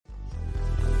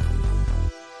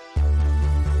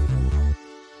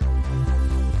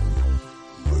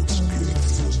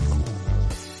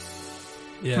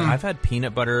Yeah. I've had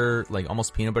peanut butter, like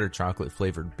almost peanut butter chocolate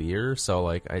flavored beer, so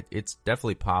like it's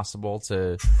definitely possible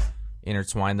to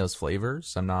intertwine those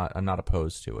flavors. I'm not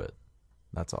opposed to it.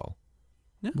 That's all.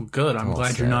 Well, good. I'm I'll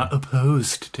glad say. you're not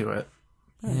opposed to it.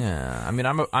 Yeah, I mean,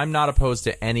 I'm not opposed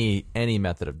to any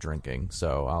method of drinking,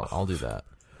 so I'll do that.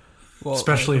 Well,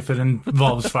 Especially if it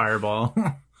involves Fireball.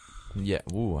 Yeah,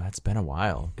 ooh, that's been a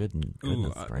while. Goodness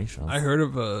gracious. I heard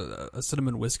of a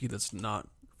cinnamon whiskey that's not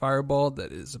Fireball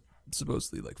that is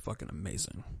supposedly like fucking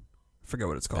amazing. I forget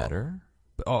what it's called. Better?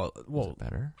 But, oh, Is well, it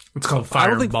better? It's called I Fireballs.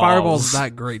 don't think Fireball's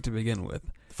that great to begin with.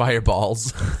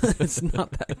 Fireballs. It's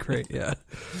not that great, yeah.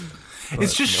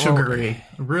 It's just sugary.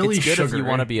 Really it's good sugary. if you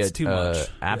want to be It's too much.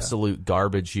 absolute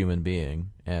garbage human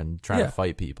being and try Yeah. to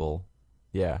fight people.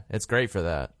 Yeah, it's great for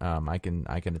that. I can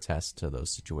attest to those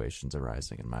situations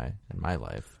arising in my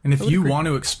life. And if you want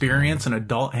to experience an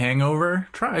adult hangover,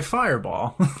 try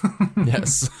Fireball.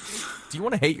 Yes. Do you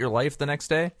want to hate your life the next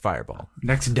day? Fireball.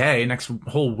 Next day, next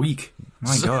whole week.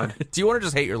 My God. Do you want to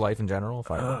just hate your life in general?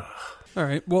 Fireball. All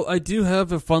right. Well, I do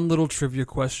have a fun little trivia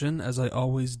question, as I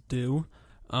always do.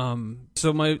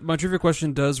 So my trivia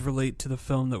question does relate to the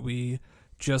film that we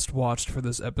just watched for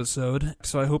this episode.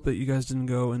 So I hope that you guys didn't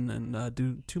go and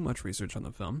do too much research on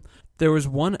the film. There was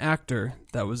one actor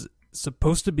that was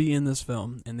supposed to be in this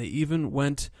film, and they even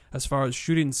went as far as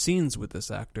shooting scenes with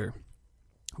this actor.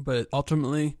 But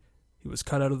ultimately, he was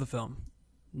cut out of the film.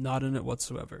 Not in it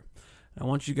whatsoever. I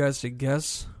want you guys to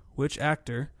guess which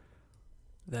actor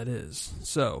that is.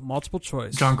 So, multiple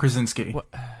choice. John Krasinski. What?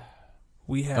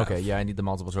 We have Okay, yeah, I need the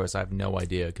multiple choice. I have no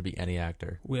idea. It could be any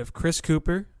actor. We have Chris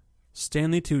Cooper,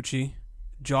 Stanley Tucci,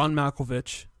 John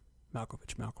Malkovich,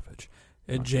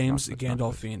 and James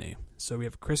Gandolfini. So we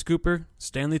have Chris Cooper,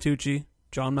 Stanley Tucci,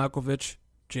 John Malkovich,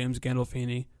 James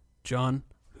Gandolfini. John,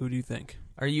 who do you think?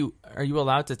 Are you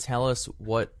allowed to tell us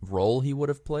what role he would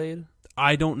have played?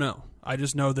 I don't know. I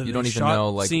just know that You they don't even shot know,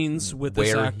 like, scenes with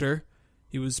this where actor.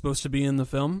 He was supposed to be in the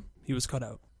film. He was cut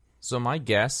out. So my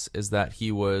guess is that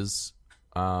he was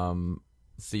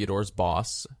Theodore's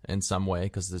boss in some way,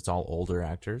 because it's all older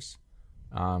actors.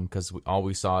 Because all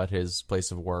we saw at his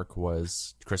place of work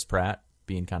was Chris Pratt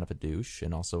being kind of a douche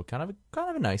and also kind of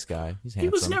a nice guy. He's handsome. He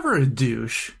was never a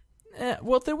douche.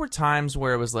 Well, there were times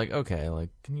where it was like, okay, like,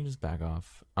 can you just back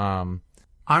off?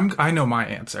 I know my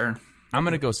answer. I'm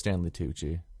gonna go Stanley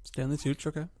Tucci. Stanley Tucci,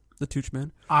 okay. The Tucci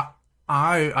man. I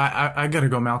gotta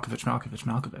go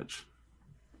Malkovich.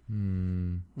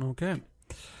 Okay.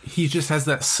 He just has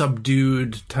that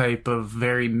subdued type of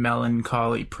very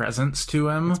melancholy presence to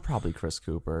him. It's probably Chris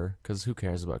Cooper, because who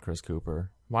cares about Chris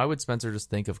Cooper? Why would Spencer just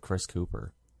think of Chris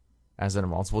Cooper as in a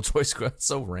multiple choice question? It's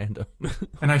so random.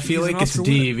 And I feel He's like an it's Oscar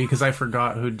D winner. because I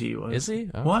forgot who D was. Is he?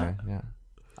 Oh, What? okay, yeah.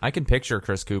 I can picture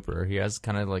Chris Cooper. He has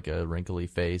kind of like a wrinkly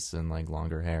face and like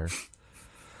longer hair,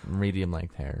 medium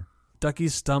length hair. Ducky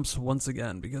stumps once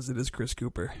again because it is Chris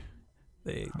Cooper.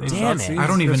 They Damn shot it. scenes I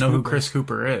don't with even know who Cooper. Chris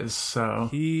Cooper is, so...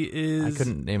 He is... I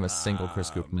couldn't name a single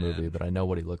Chris Cooper movie, but I know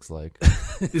what he looks like.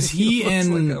 Is he looks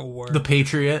in like a worm. The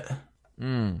Patriot?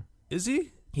 Is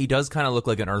he? He does kind of look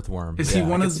like an earthworm. Is Yeah, he I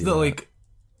one can of see the, that. like...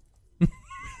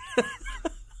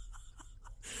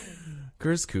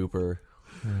 Chris Cooper?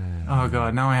 Oh,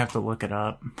 God, now I have to look it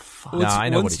up. Fuck. No, I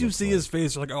know what Once he you looks see like. his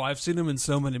face, you're like, oh, I've seen him in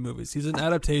so many movies. He's an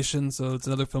adaptation, so it's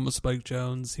another film with Spike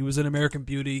Jonze. He was in American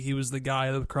Beauty. He was the guy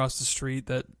across the street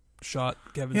that shot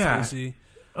Kevin Yeah. Spacey.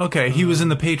 Okay, he was in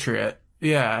The Patriot.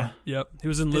 Yeah. Yep. He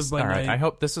was in Live by All right, Night. I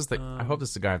hope this is the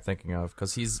guy I'm thinking of,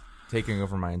 because he's taking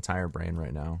over my entire brain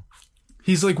right now.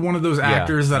 He's like one of those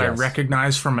actors that I yes.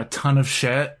 recognize from a ton of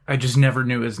shit. I just never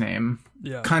knew his name.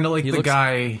 Yeah. Kind of like He the looks-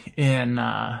 guy in...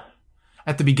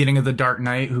 at the beginning of The Dark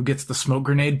Knight who gets the smoke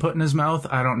grenade put in his mouth.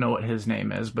 I don't know what his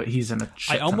name is, but he's in a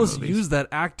shit I ton of almost movies. used that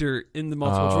actor in the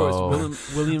multiple Oh.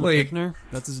 choice. William Like- Fichtner.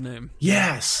 That's his name.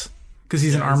 Yes! Because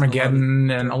he's in Yeah, he's in a lot of Armageddon and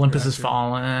character Olympus Has actor.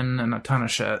 Fallen and a ton of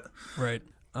shit. Right.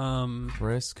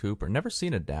 Chris Cooper. Never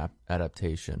seen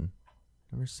adaptation.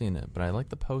 Never seen it, but I like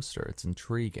the poster. It's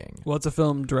intriguing. Well, it's a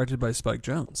film directed by Spike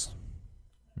Jonze.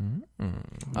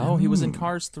 Oh, he was in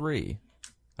Cars 3.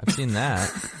 I've seen that,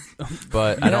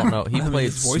 but I don't know. He I mean, played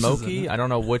his voice is in Smokey. it. I don't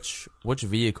know which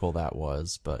vehicle that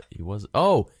was, but he was.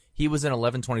 Oh, he was in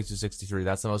 11/22/63.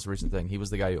 That's the most recent thing. He was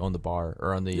the guy who owned the bar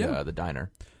or owned the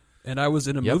diner. And I was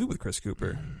in a Yep. movie with Chris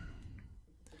Cooper.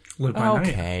 Live by Night.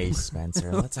 Okay,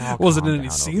 Spencer. Let's all Wasn't calm in any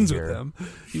down scenes over with here. him.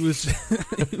 He was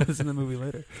he was in the movie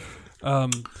later.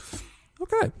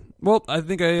 Okay. Well, I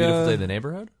think Beautiful Day in the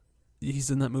Neighborhood. he's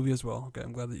in that movie as well. Okay,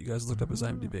 I'm glad that you guys looked up his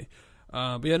IMDb.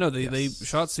 But yeah, no, they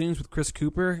shot scenes with Chris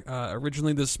Cooper.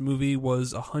 Originally, this movie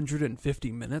was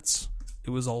 150 minutes. It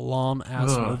was a long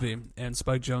ass Ugh. movie, and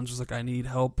Spike Jonze was like, "I need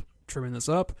help trimming this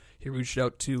up, he reached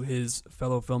out to his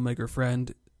fellow filmmaker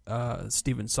friend,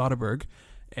 Steven Soderbergh,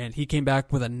 and he came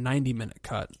back with a 90-minute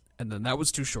cut. And then that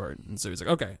was too short. And so he's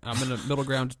like, okay, I'm in a middle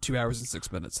ground, 2 hours and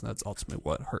 6 minutes. And that's ultimately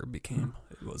what Her became.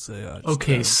 It was a...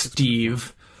 okay,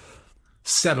 Steve,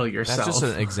 settle yourself. That's just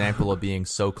an example of being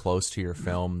so close to your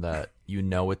film that you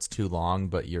know it's too long,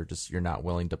 but you're not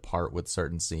willing to part with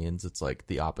certain scenes. It's like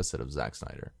the opposite of Zack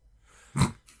Snyder.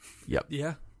 Yep.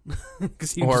 Yeah.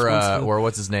 Or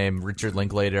what's his name, Richard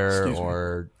Linklater,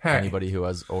 or Hey. anybody who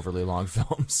has overly long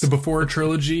films. The Before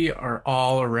trilogy are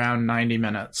all around 90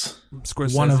 minutes.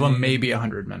 Scorsese, One of them maybe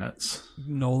 100 minutes.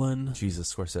 Nolan.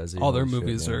 Jesus, Scorsese. All their holy shit,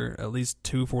 movies man. are at least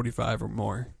 2:45 or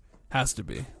more. Has to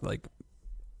be. Like,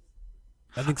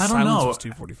 I think I don't Silence know. was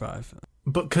 2:45.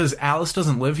 But because Alice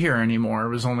doesn't live here anymore, it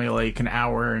was only like an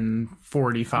hour and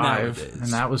 45, Nowadays.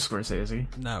 and that was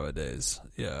Scorsese. Nowadays,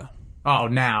 yeah. Oh,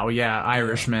 now, yeah,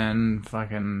 Irishman,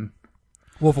 fucking...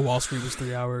 Wolf of Wall Street was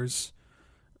 3 hours.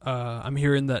 I'm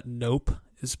hearing that Nope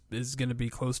is going to be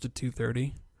close to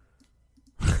 2:30.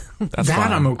 That's That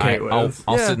fine. I'm okay with.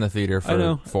 I'll Yeah, sit in the theater I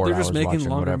know. for 4 They're hours just making watching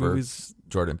longer whatever movies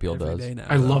Jordan Peele every does. day now.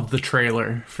 I though. love the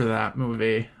trailer for that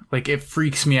movie. Like, it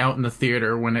freaks me out in the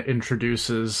theater when it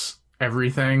introduces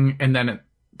everything, and then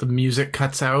the music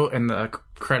cuts out and the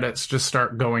credits just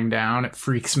start going down. It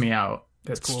freaks me out.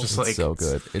 It's cool. just It's like... so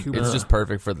good. Cuba. It's just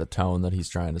perfect for the tone that he's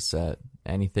trying to set.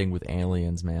 Anything with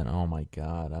aliens, man. Oh my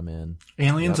god, I'm in.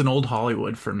 Aliens and old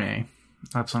Hollywood for me.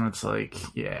 That's when it's like,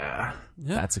 yeah.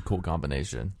 Yeah. That's a cool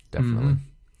combination. Definitely.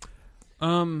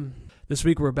 This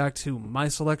week we're back to my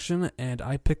selection, and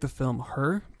I picked the film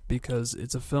Her because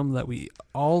it's a film that we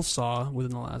all saw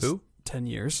within the last 10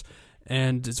 years,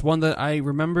 and it's one that I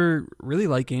remember really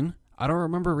liking. I don't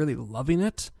remember really loving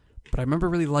it, but I remember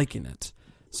really liking it.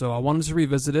 So I wanted to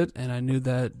revisit it, and I knew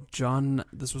that, John,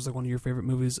 this was like one of your favorite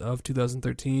movies of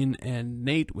 2013, and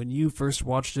Nate, when you first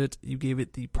watched it, you gave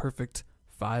it the perfect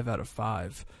 5 out of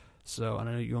 5. So I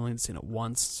know you only had seen it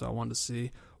once, so I wanted to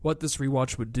see what this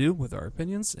rewatch would do with our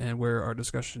opinions and where our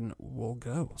discussion will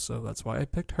go. So that's why I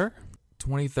picked Her.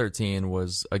 2013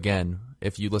 was, again,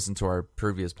 if you listen to our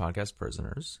previous podcast,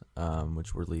 Prisoners,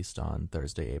 which released on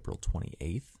Thursday, April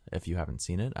 28th. If you haven't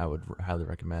seen it, I would highly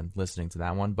recommend listening to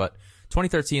that one. But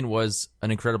 2013 was an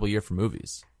incredible year for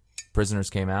movies. Prisoners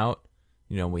came out.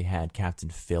 You know, we had Captain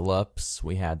Phillips.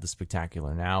 We had The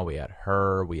Spectacular Now. We had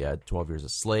Her. We had 12 Years a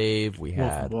Slave. We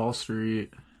Wolf had of Wall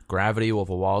Street. Gravity, Wolf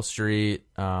of Wall Street.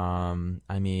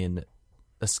 I mean,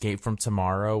 Escape from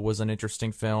Tomorrow was an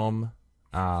interesting film.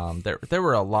 There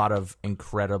were a lot of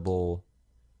incredible.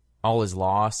 All Is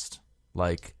Lost,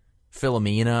 like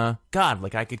Philomena. God,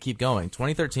 like I could keep going.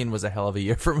 2013 was a hell of a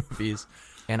year for movies,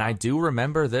 and I do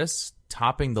remember this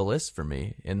topping the list for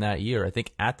me in that year. I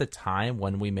think at the time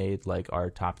when we made like our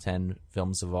top 10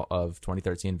 films of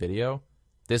 2013 video,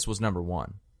 this was number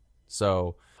one.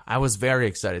 So I was very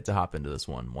excited to hop into this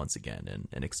one once again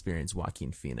and experience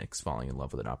Joaquin Phoenix falling in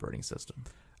love with an operating system.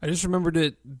 I just remembered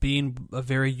it being a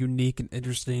very unique and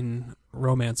interesting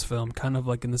romance film, kind of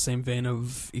like in the same vein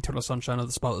of Eternal Sunshine of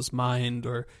the Spotless Mind,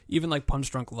 or even like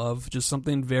Punch Drunk Love, just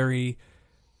something very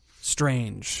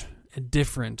strange and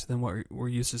different than what we're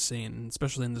used to seeing,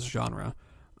 especially in this genre.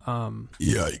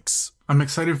 Yikes. I'm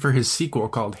excited for his sequel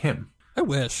called Him. I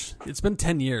wish. It's been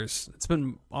 10 years. It's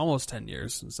been almost 10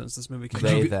 years since this movie came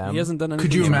They, out. them. He hasn't done anything.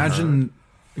 Could you yet. imagine?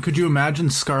 Could you imagine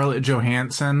Scarlett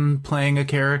Johansson playing a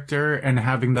character and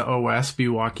having the OS be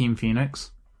Joaquin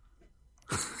Phoenix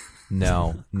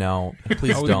No.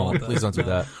 Please Oh, we don't. want that. Please don't do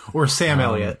that. or Sam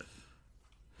Elliott?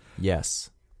 Yes.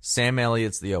 Sam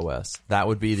Elliott's the OS. That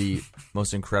would be the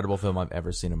most incredible film I've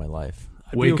ever seen in my life.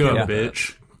 I'd be Wake okay up, with that.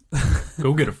 bitch!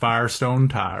 Go get a Firestone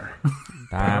tire.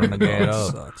 Time to get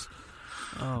up. Sucks.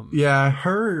 Yeah,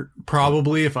 Her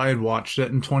probably, if I had watched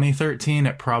it in 2013,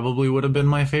 it probably would have been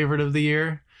my favorite of the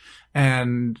year.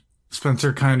 And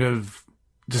Spencer kind of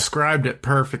described it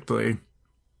perfectly.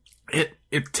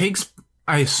 It takes,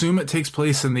 I assume it takes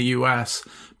place in the US,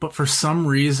 but for some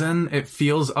reason it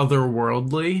feels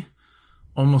otherworldly,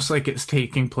 almost like it's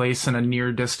taking place in a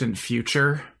near distant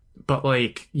future. But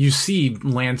like you see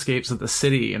landscapes of the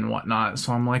city and whatnot,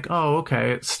 so I'm like, oh,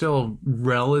 okay, it's still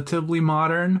relatively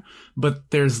modern,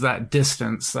 but there's that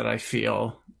distance that I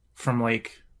feel from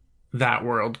like that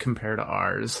world compared to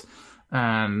ours,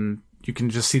 and you can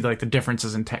just see like the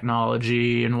differences in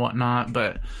technology and whatnot.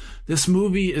 But this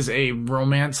movie is a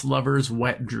romance lover's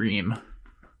wet dream.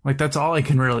 Like that's all I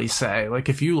can really say. Like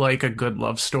if you like a good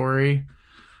love story,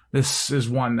 this is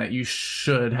one that you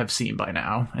should have seen by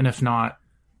now, and if not,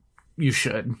 you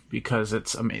should, because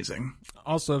it's amazing.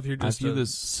 Also, if you're just view a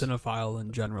this- cinephile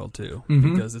in general, too,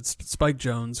 Mhm. because it's Spike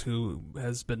Jonze, who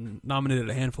has been nominated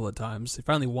a handful of times. He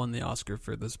finally won the Oscar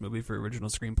for this movie for original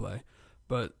screenplay.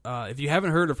 But if you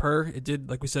haven't heard of her, it did,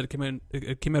 like we said, it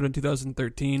came out in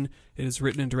 2013. It is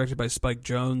written and directed by Spike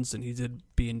Jonze, and he did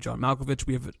be in John Malkovich.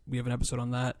 We have an episode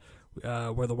on that,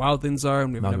 Where the Wild Things Are,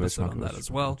 and we have an episode on that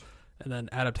as well. And then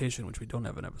Adaptation, which we don't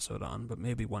have an episode on, but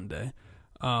maybe one day.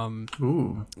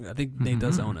 Ooh. I think Nate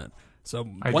does own it. So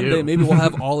I one do. day maybe we'll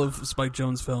have all of Spike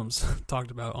Jonze films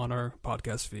talked about on our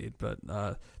podcast feed. But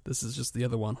this is just the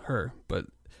other one, her. But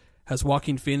has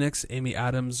Joaquin Phoenix, Amy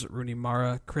Adams, Rooney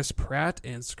Mara, Chris Pratt,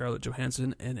 and Scarlett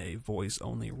Johansson in a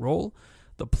voice-only role.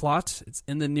 The plot, it's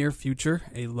in the near future.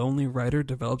 A lonely writer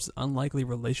develops an unlikely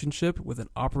relationship with an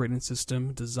operating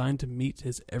system designed to meet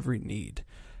his every need.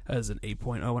 Has an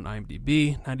 8.0 on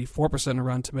IMDb, 94% on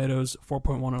Rotten Tomatoes,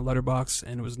 4.1 on Letterboxd,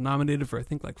 and it was nominated for, I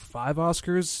think, like 5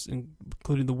 Oscars,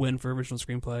 including the win for original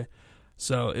screenplay.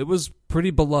 So it was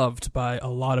pretty beloved by a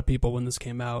lot of people when this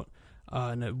came out.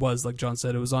 And it was, like John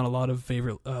said, it was on a lot of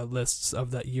favorite lists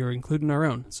of that year, including our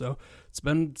own. So it's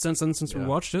been since then since we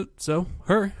watched it. So,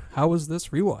 her, how was this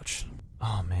rewatch?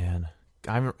 Oh, man.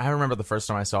 I remember the first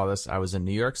time I saw this, I was in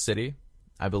New York City.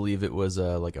 I believe it was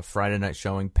like a Friday night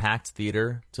showing, packed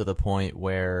theater to the point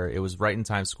where it was right in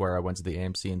Times Square. I went to the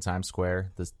AMC in Times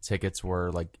Square. The tickets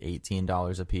were like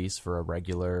 $18 a piece for a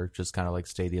regular, just kind of like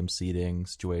stadium seating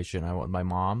situation. I went with my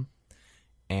mom,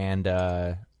 and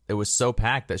it was so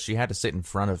packed that she had to sit in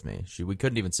front of me. We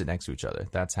couldn't even sit next to each other.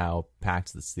 That's how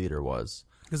packed this theater was.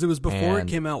 Because it was before it And-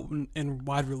 came out in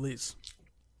wide release.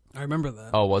 I remember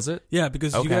that. Oh, was it? Yeah,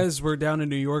 because Okay. you guys were down in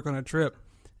New York on a trip,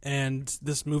 and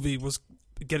this movie was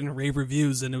getting rave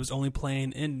reviews, and it was only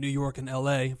playing in New York and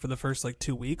LA for the first like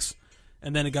 2 weeks,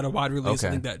 and then it got a wide release. I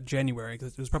Okay. think that January,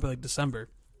 because it was probably like December.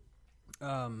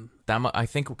 I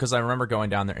think because I remember going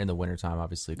down there in the wintertime,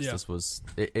 obviously, because Yeah. this was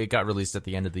it got released at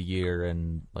the end of the year,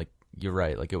 and like you're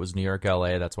right, like it was New York,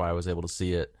 LA. That's why I was able to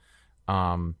see it.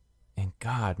 And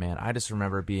God, man, I just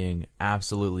remember being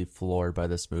absolutely floored by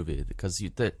this movie because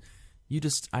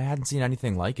I hadn't seen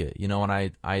anything like it, you know.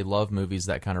 And I love movies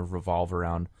that kind of revolve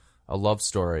around a love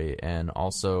story and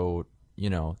also, you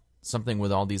know, something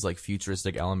with all these like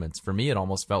futuristic elements. For me, it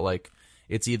almost felt like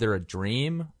it's either a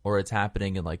dream or it's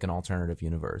happening in like an alternative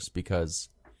universe, because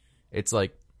it's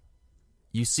like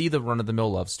you see the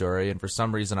run-of-the-mill love story, and for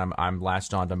some reason I'm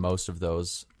latched on to most of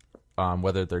those,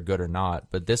 whether they're good or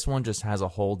not. But this one just has a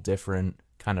whole different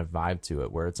kind of vibe to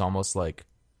it, where it's almost like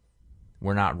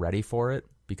we're not ready for it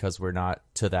because we're not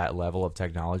to that level of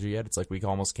technology yet. It's like we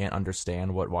almost can't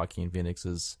understand what Joaquin Phoenix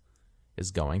is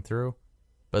going through.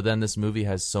 But then this movie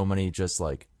has so many just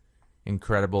like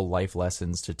incredible life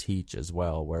lessons to teach as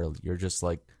well, where you're just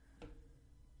like,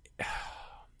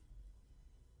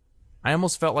 I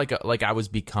almost felt like I was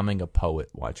becoming a poet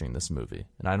watching this movie.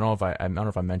 And I don't know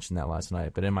if I mentioned that last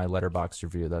night, but in my Letterboxd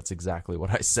review, that's exactly what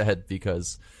I said,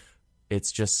 because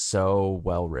it's just so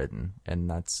well written, and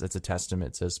it's a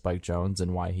testament to Spike Jonze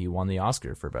and why he won the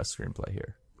Oscar for best screenplay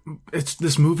here.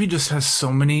 This movie just has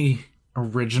so many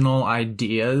original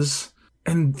ideas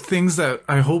and things that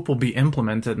I hope will be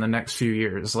implemented in the next few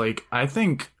years. Like, I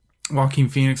think Joaquin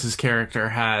Phoenix's character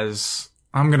has,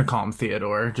 I'm going to call him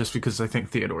Theodore just because I think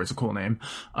Theodore is a cool name.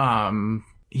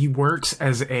 He works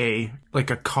as a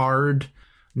card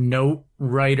note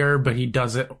writer, but he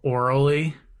does it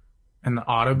orally and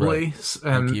audibly. Right.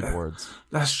 And No keyboards.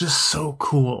 that's just so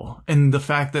cool. And the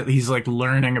fact that he's like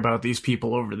learning about these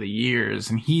people over the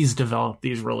years, and he's developed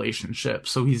these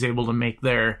relationships, so he's able to make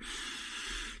their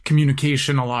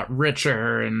communication a lot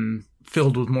richer and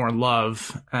filled with more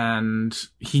love. And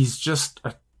he's just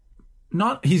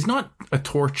he's not a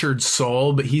tortured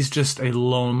soul, but he's just just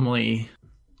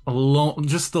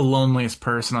the loneliest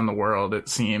person in the world, it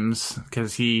seems,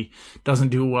 because he doesn't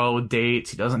do well with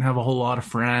dates. He doesn't have a whole lot of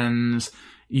friends.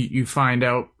 You find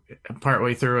out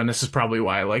partway through, and this is probably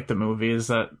why I like the movie, is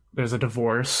that there's a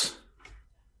divorce.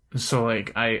 So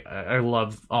like I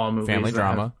love all movies. Family that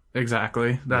drama.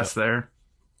 Exactly. That's there.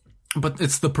 But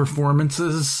it's the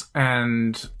performances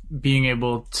and being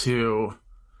able to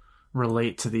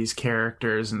relate to these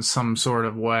characters in some sort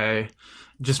of way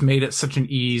just made it such an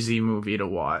easy movie to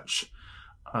watch.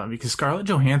 Because Scarlett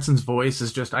Johansson's voice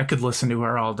is just, I could listen to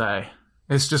her all day.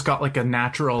 It's just got like a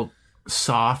natural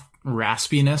soft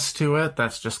raspiness to it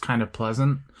that's just kind of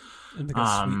pleasant. And like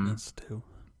a sweetness, too.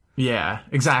 Yeah,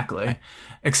 exactly.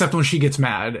 Except when she gets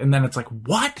mad, and then it's like,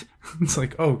 what? It's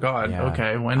like, oh god, Yeah.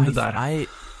 okay, when did that happen?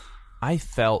 I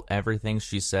felt everything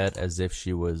she said as if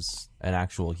she was an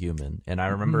actual human. And I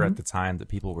remember at the time that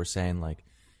people were saying, like,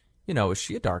 is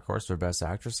she a dark horse for Best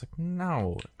Actress? Like,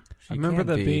 no. I remember can't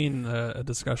that be. being a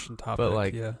discussion topic. But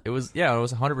like, yeah. it was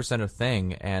 100% a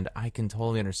thing, and I can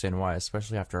totally understand why,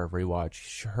 especially after a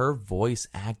rewatch. Her voice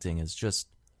acting is just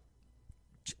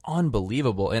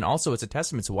unbelievable, and also it's a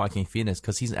testament to Joaquin Phoenix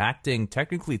because he's acting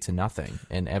technically to nothing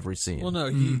in every scene. Well, no,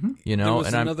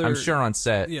 I'm sure on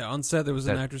set, on set there was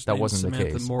an actress that named wasn't the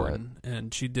Samantha case, Morton,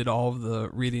 and she did all of the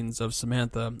readings of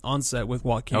Samantha on set with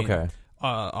Joaquin. Okay.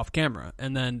 Off camera,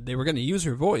 and then they were going to use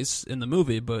her voice in the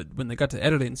movie, but when they got to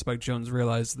editing, Spike Jonze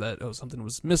realized that something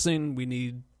was missing. We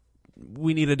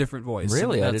need a different voice.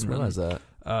 Really, I didn't realize that.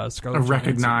 Scarlett A Johansson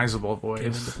recognizable came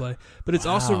into voice. play, but it's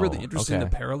also Wow, really interesting okay. the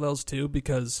parallels too,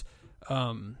 because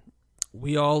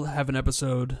we all have an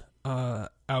episode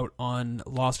out on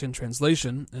Lost in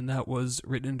Translation, and that was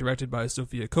written and directed by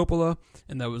Sofia Coppola,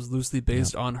 and that was loosely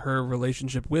based on her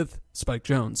relationship with Spike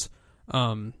Jonze.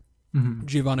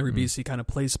 Giovanni Ribisi kind of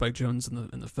plays Spike Jonze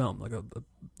in the film, like a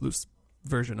loose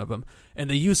version of him, and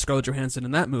they use Scarlett Johansson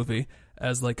in that movie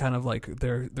as like kind of like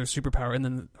their superpower. And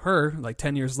then her, like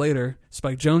 10 years later,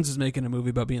 Spike Jonze is making a movie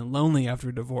about being lonely after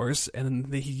a divorce,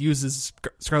 and then he uses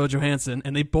Scarlett Johansson,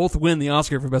 and they both win the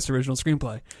Oscar for Best Original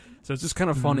Screenplay. So it's just kind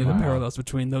of funny the parallels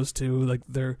between those two, like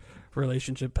their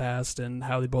relationship past and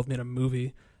how they both made a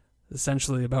movie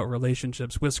essentially about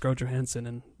relationships with Scarlett Johansson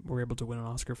and were able to win an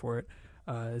Oscar for it.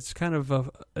 It's kind of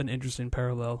an interesting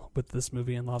parallel with this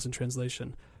movie and Lost in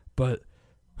Translation. But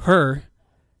her,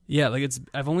 like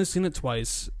I've only seen it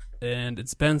twice, and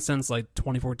it's been since like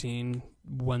 2014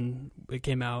 when it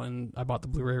came out, and I bought the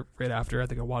Blu-ray right after. I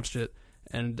think I watched it,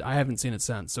 and I haven't seen it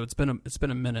since. So it's been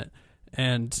a minute,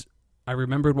 and I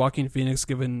remembered Joaquin Phoenix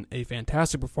giving a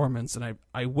fantastic performance, and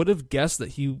I would have guessed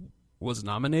that he was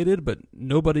nominated, but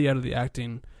nobody out of the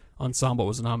acting ensemble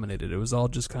was nominated. It was all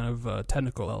just kind of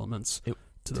technical elements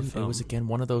to the film. It was again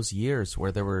one of those years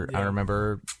where there were. I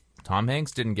remember Tom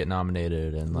Hanks didn't get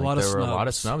nominated, and like there were a lot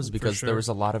of snubs because there was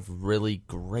a lot of really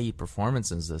great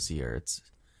performances this year.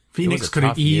 Phoenix could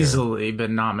have easily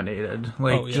been nominated.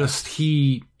 Like just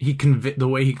he the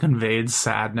way he conveyed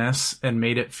sadness and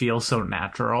made it feel so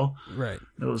natural. Right.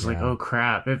 It was like, oh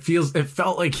crap. It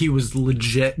felt like he was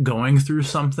legit going through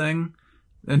something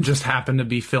and just happened to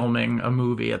be filming a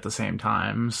movie at the same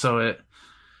time. So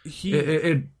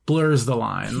it blurs the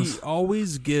lines. He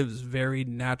always gives very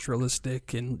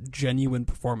naturalistic and genuine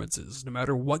performances, no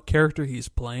matter what character he's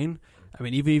playing. I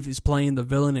mean, even if he's playing the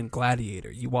villain in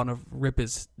Gladiator, you want to rip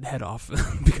his head off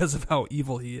because of how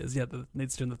evil he is. Yeah, the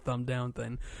Nate's doing the thumb down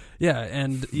thing. Yeah,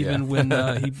 and even when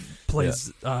he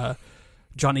plays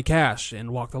Johnny Cash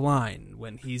in Walk the Line,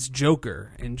 when he's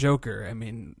Joker in Joker, I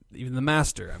mean, even the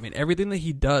Master. I mean, everything that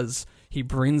he does, he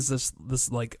brings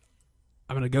this like,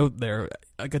 I'm going to go there,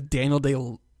 like a Daniel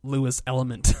Day-Lewis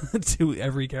element to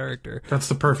every character. That's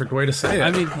the perfect way to say it.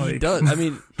 I mean, he does. I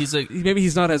mean, maybe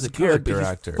he's not as good, but he's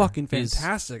actor. Fucking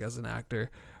fantastic as an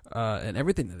actor, and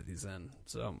everything that he's in.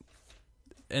 So,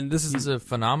 and he's a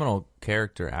phenomenal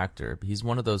character actor. He's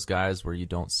one of those guys where you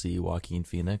don't see Joaquin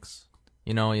Phoenix.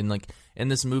 In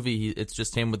this movie, it's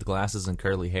just him with glasses and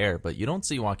curly hair, but you don't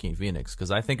see Joaquin Phoenix, because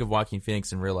I think of Joaquin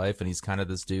Phoenix in real life, and he's kind of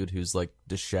this dude who's like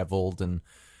disheveled, and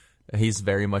he's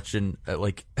very much in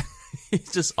like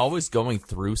he's just always going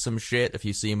through some shit. If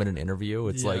you see him in an interview,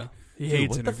 it's like, he hates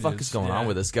what interviews. the fuck is going on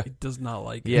with this guy? He does not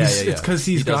like it. It's because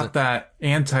he's got that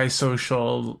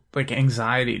antisocial like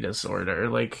anxiety disorder.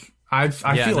 Like I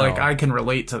feel like I can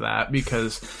relate to that,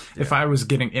 because if I was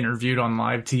getting interviewed on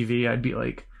live TV, I'd be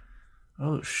like,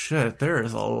 oh shit, there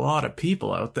is a lot of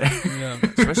people out there. Yeah.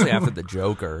 Especially after the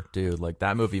Joker, dude. Like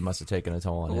that movie must have taken a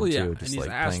toll on him too. Just and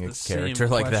like he's playing a asked character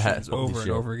like that over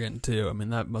and over again too. I mean,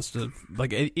 that must have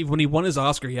like when he won his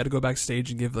Oscar, he had to go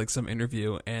backstage and give like some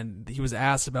interview, and he was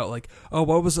asked about like, oh,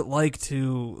 what was it like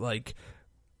to like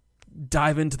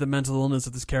dive into the mental illness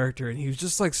of this character, and he was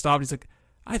just like stopped. He's like,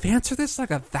 I've answered this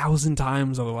like 1,000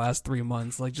 times over the last 3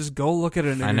 months. Like, just go look at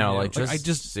it. I know, like I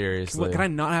just seriously, can I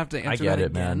not have to answer I get that it,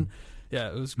 again? man. Yeah,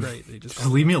 it was great. They just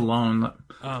leave me alone.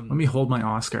 Let me hold my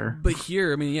Oscar. But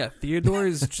here, I mean, yeah, Theodore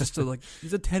is just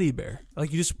he's a teddy bear.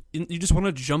 Like you just want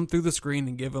to jump through the screen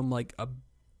and give him like a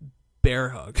bear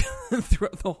hug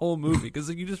throughout the whole movie, because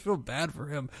like, you just feel bad for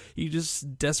him. He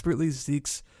just desperately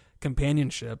seeks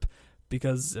companionship,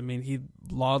 because I mean, he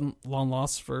long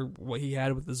lost for what he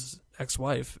had with his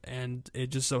ex-wife, and it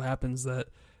just so happens that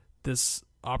this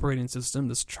operating system,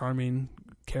 this charming,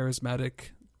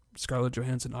 charismatic Scarlett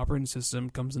Johansson operating system,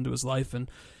 comes into his life, and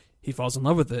he falls in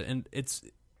love with it. And it's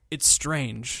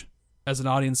strange as an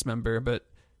audience member, but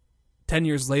 10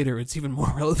 years later, it's even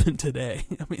more relevant today.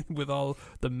 I mean, with all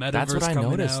the metaverse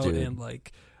coming out, dude. And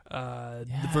like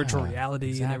the virtual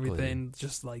reality and everything,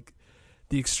 just like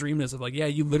the extremeness of like, yeah,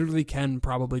 you literally can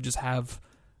probably just have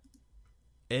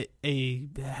a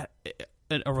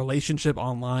relationship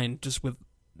online just with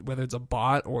whether it's a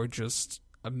bot or just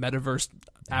a metaverse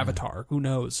avatar. Who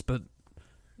knows? But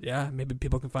yeah, maybe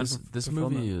people can find this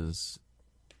movie is.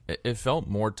 It felt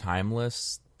more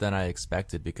timeless than I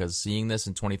expected, because seeing this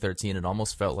in 2013, it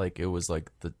almost felt like it was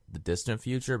like the distant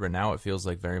future, but now it feels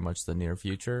like very much the near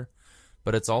future.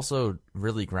 But it's also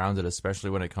really grounded, especially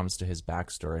when it comes to his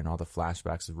backstory and all the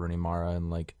flashbacks of Rooney Mara.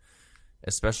 And like,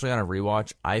 especially on a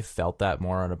rewatch, I felt that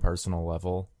more on a personal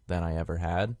level than I ever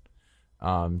had.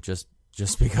 Just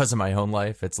because of my own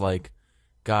life. It's like,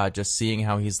 God, just seeing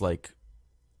how he's like,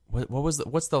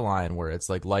 what's the line where it's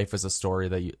like, life is a story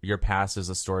that your past is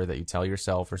a story that you tell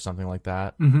yourself, or something like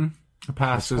that. Mm-hmm. The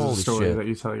past is a Holy story shit. that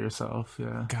you tell yourself.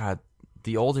 Yeah. God,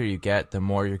 the older you get, the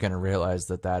more you're going to realize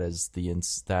that is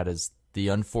the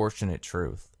unfortunate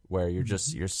truth, where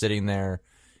you're sitting there,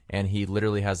 and he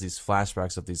literally has these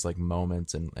flashbacks of these like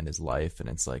moments in his life, and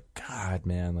it's like, God,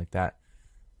 man, like that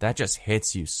just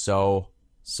hits you so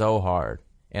hard.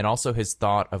 And also his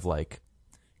thought of like,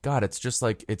 God, it's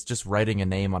just writing a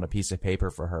name on a piece of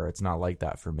paper for her. It's not like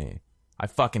that for me. I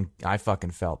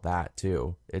fucking felt that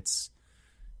too. It's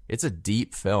a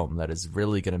deep film that is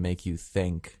really going to make you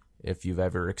think, if you've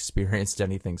ever experienced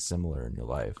anything similar in your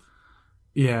life.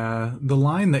 Yeah, the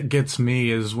line that gets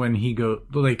me is when he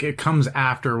like, it comes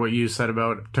after what you said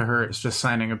about, to her it's just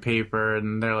signing a paper,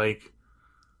 and they're like,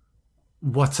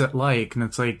 what's it like? And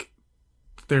it's like,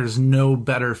 there's no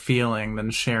better feeling than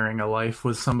sharing a life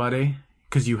with somebody,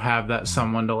 because you have that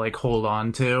someone to like hold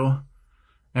on to.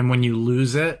 And when you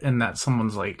lose it, and that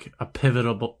someone's like a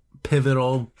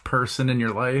pivotal person in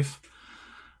your life,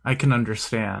 I can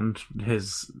understand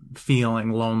his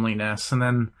feeling loneliness. And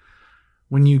then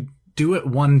when you do it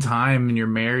one time and you're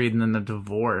married and then the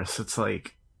divorce, it's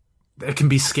like, it can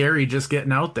be scary just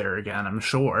getting out there again, I'm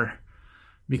sure,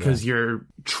 because your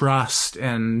trust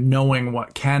and knowing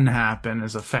what can happen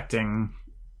is affecting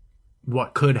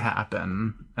what could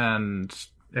happen. And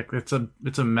it's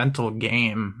a mental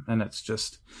game, and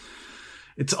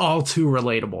it's all too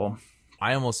relatable.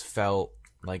 I almost felt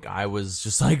like I was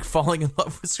just like falling in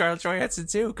love with Scarlett Johansson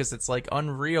too, because it's like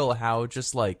unreal how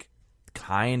just like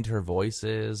kind her voice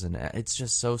is, and it's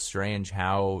just so strange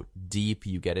how deep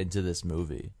you get into this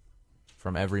movie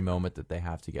from every moment that they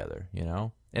have together, you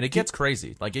know? And it gets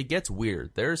crazy. Like, it gets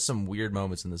weird. There's some weird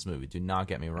moments in this movie, do not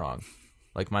get me wrong.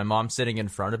 Like, my mom sitting in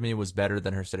front of me was better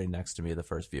than her sitting next to me the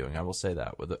first viewing. I will say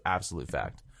that with absolute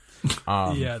fact.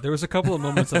 Yeah, there was a couple of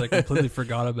moments that I completely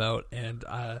forgot about, and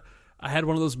I had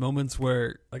one of those moments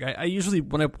where, like, I usually,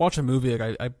 when I watch a movie,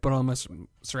 like, I put on my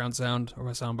surround sound, or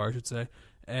my sound bar, I should say,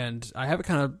 and I have it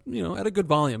kind of, at a good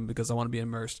volume because I want to be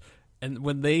immersed. And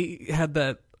when they had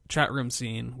that chat room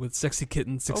scene with Sexy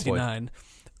Kitten 69,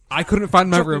 I couldn't find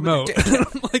my remote.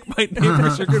 Like, my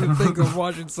neighbors are going to think I'm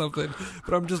watching something,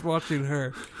 but I'm just watching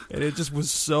her. And it just was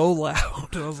so loud.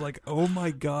 And I was like, oh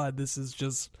my God, this is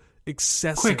just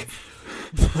excessive.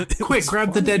 Quick,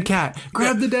 grab the dead cat.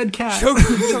 Grab the dead cat. Choke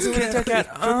the dead cat.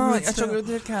 Oh, I choke the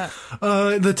dead cat.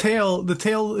 The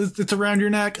tail it's around your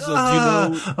neck. So do you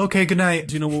know, okay, good night.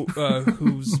 Do you know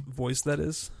whose voice that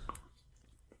is?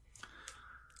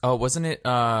 Oh, wasn't it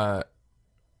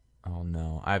oh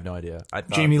no, I have no idea. I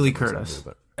thought Jamie Lee Curtis.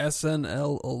 but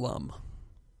SNL alum.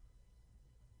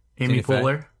 Amy Tina Fey?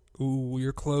 Poehler. Ooh,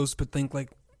 you're close, but think like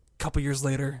a couple years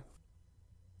later.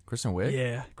 Kristen Wiig?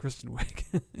 Yeah, Kristen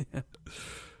Wiig. Yeah.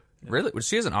 Really?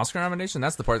 She has an Oscar nomination?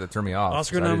 That's the part that threw me off.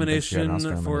 Oscar 'cause I didn't think she had an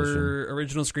nomination Oscar for nomination.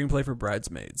 original screenplay for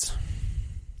Bridesmaids.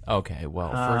 Okay, well,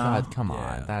 for God, come yeah.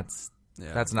 on. That's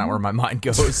Yeah. not where my mind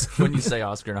goes when you say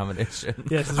Oscar nomination.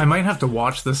 Yeah, I might have to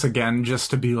watch this again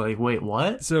just to be like, wait,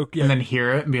 what? so yeah, And then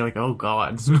hear it and be like, oh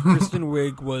God. Kristen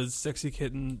Wiig was Sexy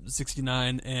Kitten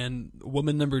 69, and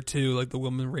woman number 2, like the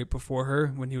woman right before her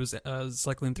when he was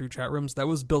cycling through chat rooms, that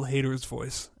was Bill Hader's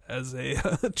voice as a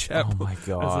chat. Oh my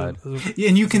God.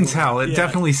 And you can tell it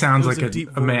definitely sounds like deep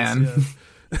a voice, man.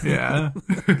 Yeah.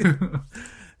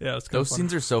 Yeah, it's Those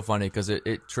scenes are so funny because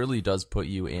it truly does put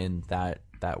you in that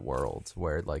world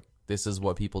where, like, this is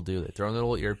what people do. They throw in their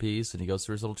little earpiece, and he goes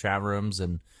through his little chat rooms,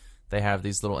 and they have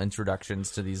these little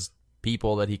introductions to these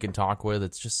people that he can talk with.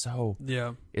 It's just so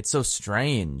Yeah. it's so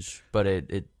strange, but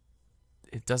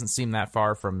it doesn't seem that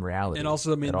far from reality. And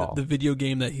also, I mean, at all. the video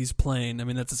game that he's playing, I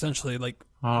mean, that's essentially like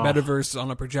metaverse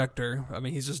on a projector. I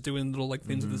mean, he's just doing little like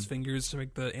things with his fingers to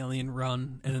make the alien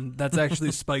run, and that's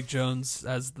actually Spike Jonze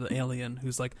as the alien,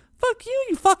 who's like, "Fuck you,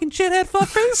 you fucking shithead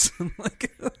fuckface!"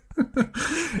 Like,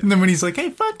 And then when he's like, "Hey,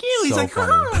 fuck you," he's So like,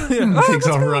 funny. "Ah!" yeah, and "Oh, takes let's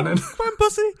off go. running. Come on,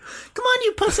 pussy. Come on,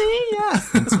 you pussy! Yeah.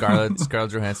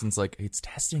 Scarlett Johansson's like, it's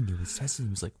testing you.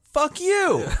 He's like, fuck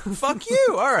you, fuck you.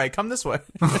 All right, come this way.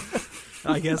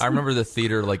 I guess. I remember the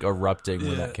theater like erupting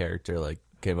when that character like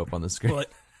came up on the screen. Well,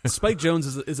 Spike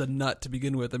Jonze is a nut to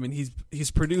begin with. I mean,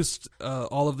 he's produced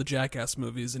all of the Jackass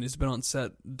movies, and he's been on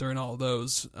set during all of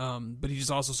those. But he just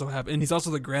also and he's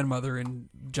also the grandmother in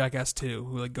Jackass 2,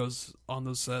 who like goes on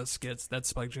those skits. That's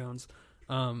Spike Jonze.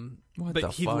 What but the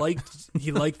he fuck?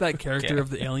 liked that character Okay.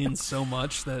 of the alien so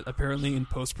much that apparently in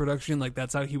post production, like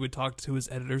that's how he would talk to his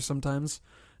editors sometimes.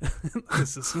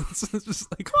 Assistants, it's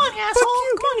just like, Come on, asshole!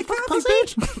 Come on, you fucking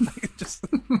pussy! Like, just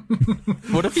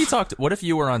What if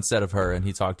you were on set of Her and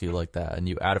he talked to you like that, and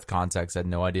you out of context had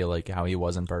no idea like how he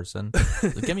was in person?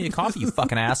 Like, give me a coffee, you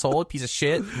fucking asshole, piece of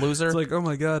shit, loser. it's like, oh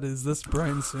my god, is this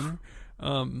Bryan Singer?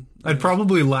 I'd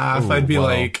probably laugh. Ooh, I'd be wow.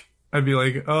 like,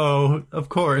 "Oh, of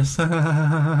course."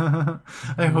 I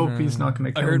hope he's not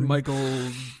going to I kill heard me.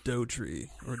 Michael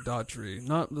Daughtry,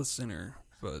 not the singer,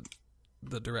 but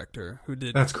the director who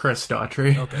did. That's Chris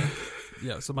Daughtry. Okay,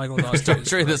 yeah. So Michael Daughtry, is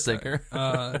Daughtry, the right singer.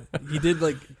 there. He did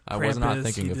like I was not Krampus,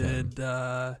 thinking of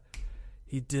him.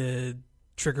 He did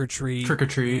Trick or Treat, Trick or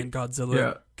Treat. and Godzilla,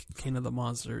 Yeah. King of the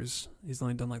Monsters. He's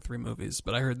only done like 3 movies,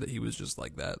 but I heard that he was just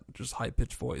like that, just high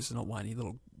pitched voice and a whiny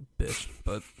little bitch.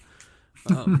 But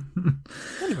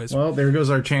anyways, Well, there goes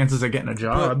our chances of getting a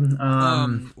job.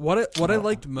 what I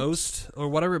liked most, or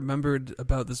what I remembered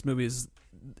about this movie is,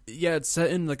 yeah, it's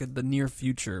set in like the near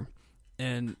future,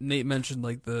 and Nate mentioned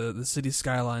like the city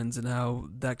skylines and how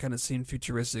that kind of seemed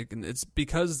futuristic, and it's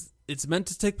because it's meant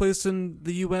to take place in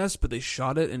the U.S., but they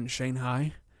shot it in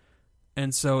Shanghai,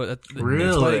 and so that's why it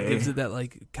Really? gives it that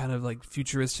like kind of like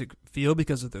futuristic feel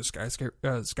because of their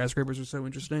skyscrapers are so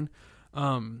interesting.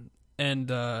 And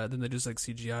then they just like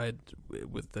CGI'd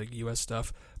with the U.S.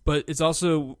 stuff. But it's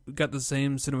also got the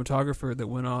same cinematographer that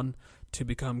went on to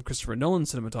become Christopher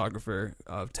Nolan's cinematographer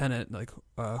of Tenet, like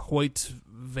Hoyt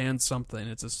Van something.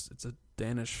 It's a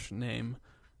Danish name.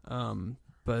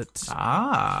 But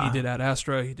he did Ad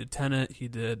Astra, he did Tenet, he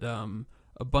did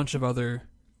a bunch of other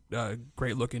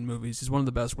great looking movies. He's one of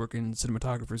the best working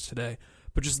cinematographers today.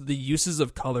 But just the uses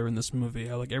of color in this movie,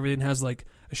 how like everything has like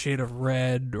a shade of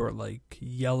red or like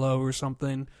yellow or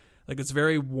something. Like it's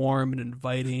very warm and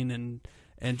inviting,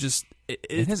 and just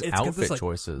And his it's got outfit this, like,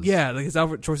 choices. Yeah, like his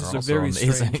outfit choices are are also very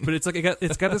amazing. strange. But it's like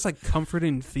it's got this like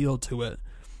comforting feel to it,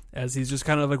 as he's just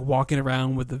kind of like walking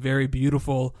around with the very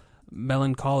beautiful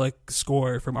melancholic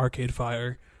score from Arcade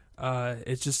Fire.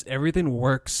 It's just everything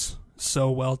works so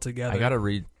well together. I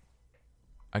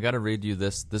gotta read you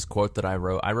this quote that I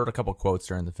wrote. I wrote a couple quotes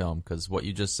during the film because what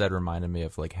you just said reminded me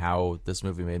of like how this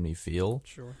movie made me feel.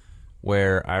 Sure.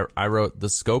 Where I wrote, the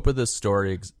scope of this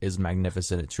story is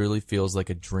magnificent. It truly feels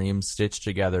like a dream stitched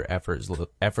together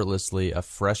effortlessly, a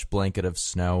fresh blanket of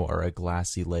snow or a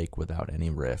glassy lake without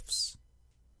any rifts.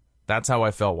 That's how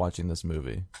I felt watching this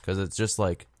movie, because it's just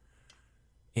like,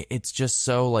 it's just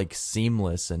so like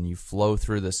seamless, and you flow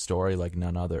through this story like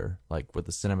none other, like with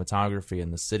the cinematography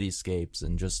and the cityscapes,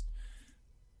 and just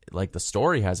like the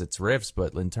story has its riffs,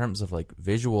 but in terms of like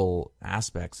visual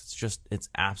aspects, it's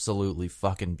absolutely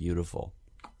fucking beautiful.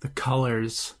 The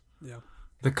colors. Yeah.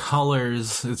 The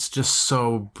colors, it's just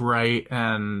so bright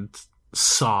and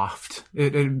soft.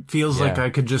 It feels like Yeah. I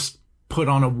could just put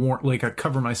on I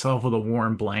cover myself with a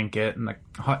warm blanket and a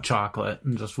hot chocolate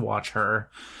and just watch her.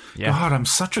 Yeah. God, I'm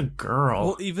such a girl.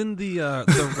 Well, even the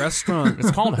restaurant.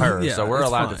 It's called Her, Yeah, so we're it's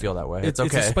allowed fine. to feel that way. It's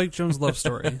okay. a Spike Jonze love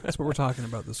story. That's what we're talking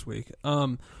about this week.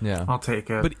 Yeah. I'll take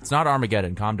it. But It's not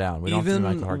Armageddon. Calm down. We don't have to Even be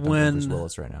Michael Hart when- Bruce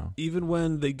Willis right now. Even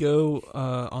when they go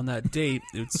on that date,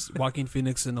 it's Joaquin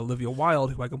Phoenix and Olivia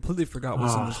Wilde, who I completely forgot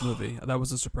was in this movie. That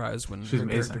was a surprise when She's her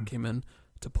character amazing. came in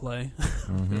to play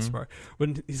this part.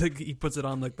 When he's like, he puts it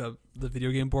on like the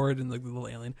video game board and like the little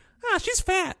alien. She's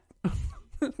fat.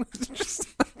 Just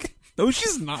like, no,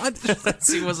 she's not. That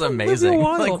scene was amazing. Olivia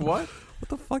Wilde. Like, what? What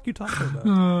the fuck are you talking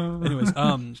about?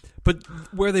 Anyways, but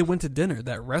where they went to dinner,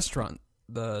 that restaurant,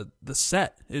 the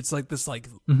set, it's like this like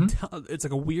it's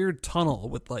like a weird tunnel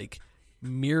with like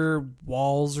mirror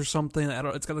walls or something. I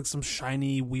don't. It's got like some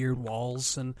shiny weird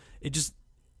walls, and it just,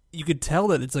 you could tell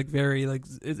that it's like very like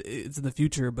it's in the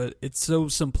future, but it's so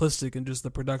simplistic in just the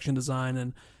production design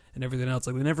and everything else.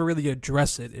 Like they never really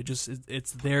address it. It just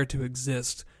it's there to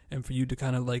exist and for you to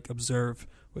kind of like observe,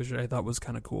 which I thought was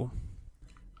kind of cool.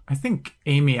 I think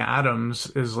Amy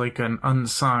Adams is like an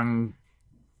unsung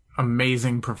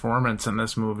amazing performance in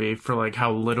this movie for like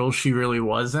how little she really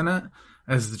was in it,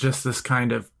 as just this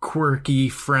kind of quirky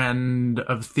friend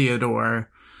of Theodore,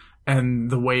 and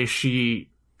the way she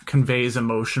conveys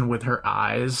emotion with her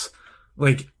eyes.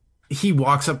 Like, he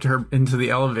walks up to her into the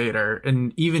elevator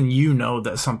and even you know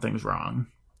that something's wrong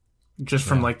just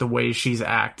from like the way she's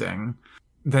acting.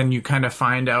 Then you kind of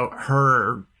find out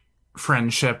her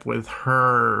friendship with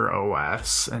her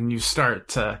OS, and it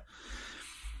starts to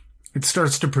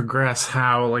progress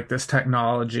how like this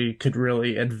technology could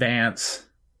really advance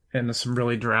in some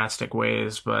really drastic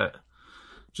ways. But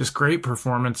just great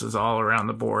performances all around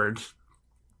the board.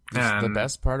 The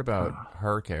best part about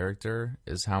her character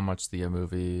is how much the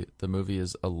movie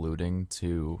is alluding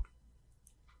to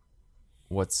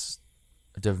what's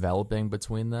developing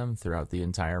between them throughout the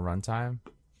entire runtime.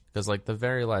 Because like the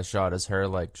very last shot is her,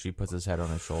 like, she puts his head on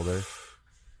his shoulder,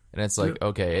 and it's like,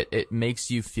 okay, it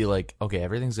makes you feel like, okay,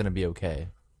 everything's gonna be okay.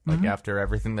 Like after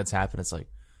everything that's happened, it's like,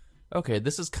 okay,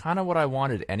 this is kind of what I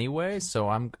wanted anyway, so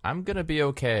I'm gonna be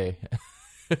okay.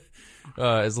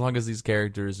 As long as these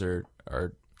characters are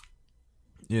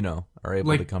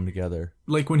able to come together.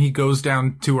 Like when he goes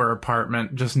down to her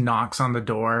apartment, just knocks on the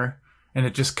door, and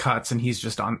it just cuts, and he's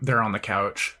just they're on the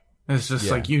couch. It's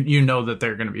just like, you know that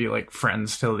they're going to be like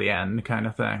friends till the end kind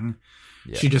of thing.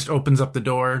 Yeah. She just opens up the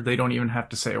door. They don't even have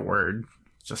to say a word.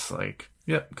 Just like,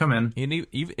 yep, come in.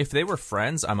 If they were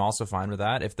friends, I'm also fine with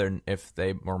that. If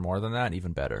they were more than that,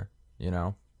 even better, you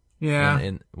know? Yeah.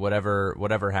 And whatever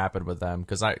happened with them.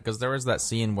 Because there was that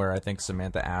scene where I think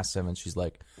Samantha asked him, and she's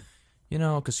like,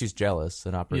 because she's jealous.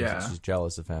 She's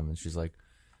jealous of him. And she's like,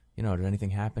 did anything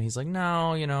happen? He's like,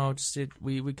 no,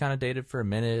 we kind of dated for a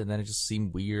minute, and then it just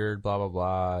seemed weird, blah, blah,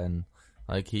 blah. And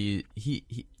like he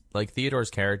like Theodore's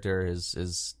character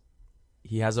is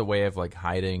he has a way of like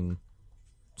hiding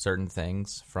certain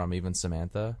things from even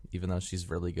Samantha, even though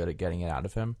she's really good at getting it out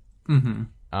of him. Mm-hmm.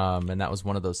 And that was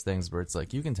one of those things where it's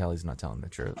like, you can tell he's not telling the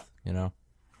truth,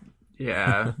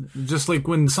 Yeah. Just like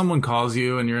when someone calls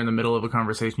you and you're in the middle of a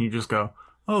conversation, you just go,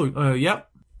 oh,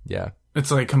 yep. Yeah. It's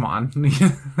like, come on.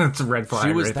 That's a red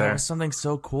flag right there. That was something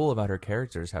so cool about her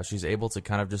characters, how she's able to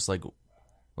kind of just like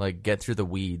get through the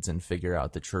weeds and figure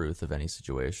out the truth of any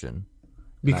situation.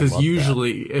 Because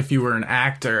usually if you were an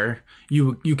actor,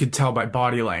 you could tell by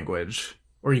body language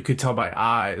or you could tell by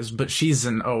eyes, but she's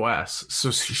an OS.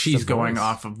 So she's going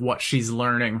off of what she's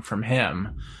learning from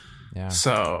him. Yeah.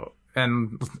 So,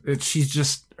 and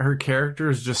her character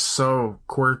is just so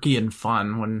quirky and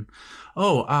fun when,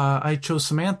 I chose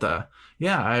Samantha.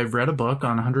 Yeah, I read a book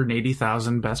on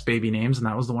 180,000 best baby names, and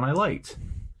that was the one I liked.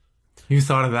 You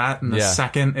thought of that in the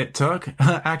second it took?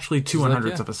 Actually,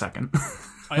 2/100ths of a second.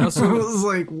 I also was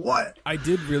like, what? I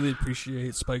did really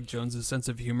appreciate Spike Jonze's sense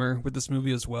of humor with this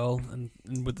movie as well, and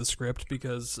with the script,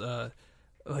 because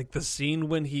like the scene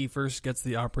when he first gets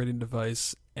the operating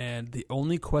device, and the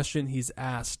only question he's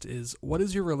asked is, "What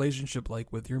is your relationship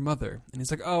like with your mother?" And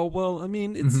he's like, "Oh, well, I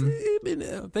mean, it's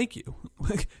thank you."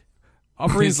 Like,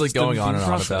 he's like going on and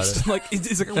on about it. Like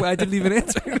he's like, well, I didn't even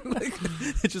answer. Like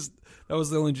that was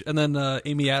the only. And then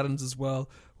Amy Adams as well,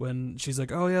 when she's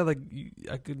like, "Oh yeah, like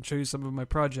I can show you some of my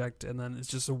project," and then it's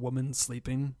just a woman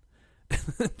sleeping.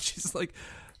 She's like,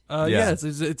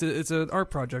 it's an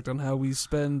art project on how we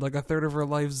spend like a third of our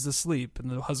lives asleep, and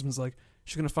the husband's like,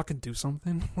 "She's gonna fucking do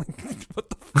something." Like, what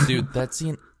the fuck? Dude, that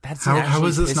scene how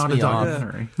is this not a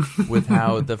documentary? With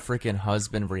how the freaking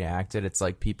husband reacted. It's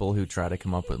like people who try to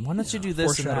come up with, why don't you do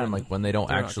this and that? And like when they don't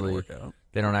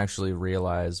actually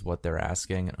realize what they're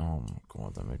asking. Oh my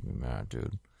god, that made me mad,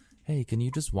 dude. Hey, can you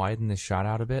just widen this shot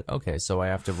out a bit? Okay, so I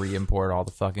have to re-import all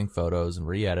the fucking photos and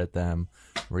re-edit them,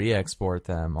 re-export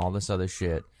them, all this other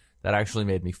shit. That actually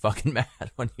made me fucking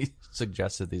mad when he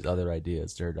suggested these other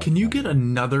ideas. Can you get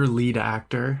another lead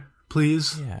actor,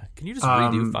 please? Yeah. Can you just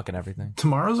redo fucking everything?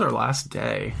 Tomorrow's our last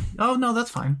day. Oh, no, that's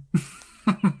fine.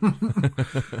 I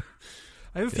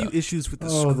have a few issues with the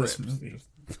script. This movie.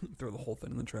 Throw the whole thing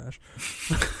in the trash.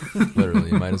 Literally,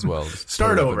 you might as well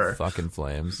start over. Fucking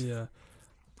flames. Yeah.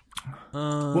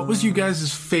 What was you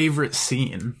guys' favorite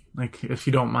scene? Like, if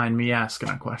you don't mind me asking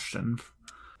a question.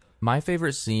 My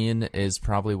favorite scene is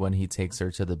probably when he takes her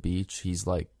to the beach. He's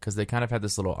like, because they kind of had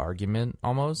this little argument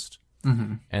almost.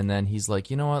 Mm-hmm. And then he's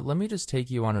like, you know what? Let me just take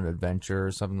you on an adventure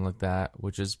or something like that,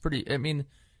 which is pretty, I mean,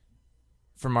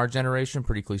 from our generation,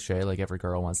 pretty cliche. Like every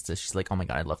girl wants to, she's like, oh my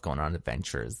God, I love going on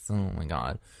adventures. Oh my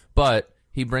God. But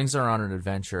he brings her on an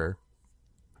adventure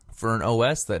for an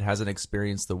OS that hasn't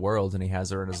experienced the world, and he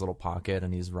has her in his little pocket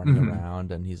and he's running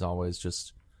around, and he's always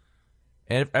just,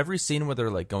 and every scene where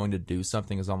they're like going to do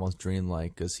something is almost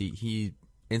dreamlike, because he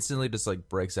instantly just like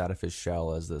breaks out of his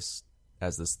shell as this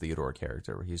Theodore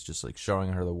character, where he's just like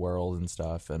showing her the world and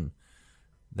stuff. And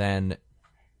then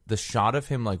the shot of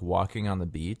him like walking on the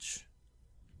beach,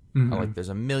 like there's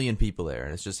a million people there,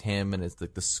 and it's just him, and it's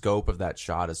like the scope of that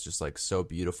shot is just like so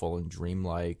beautiful and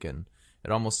dreamlike, and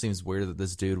it almost seems weird that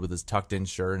this dude with his tucked in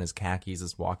shirt and his khakis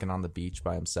is walking on the beach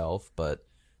by himself. But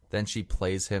then she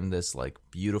plays him this like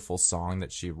beautiful song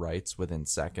that she writes within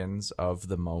seconds of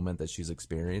the moment that she's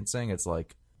experiencing. It's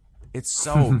like, it's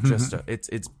so just it's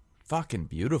fucking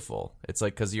beautiful. It's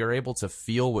like, because you're able to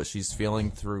feel what she's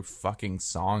feeling through fucking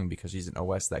song, because she's an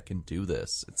OS that can do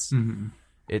this. It's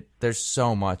there's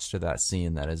so much to that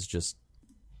scene that is just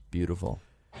beautiful.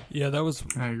 Yeah, that was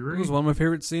one of my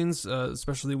favorite scenes,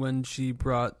 especially when she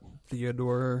brought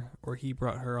Theodore, or he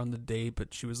brought her on the date,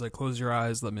 but she was like, close your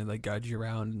eyes, let me like guide you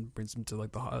around, and brings him to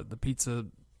like the pizza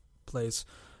place.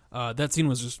 That scene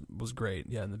was great.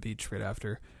 Yeah, in the beach right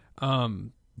after.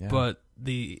 But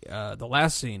the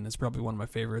last scene is probably one of my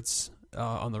favorites,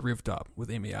 on the rooftop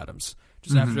with Amy Adams.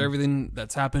 Just after everything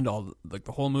that's happened, all like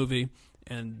the whole movie,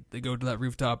 and they go to that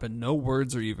rooftop and no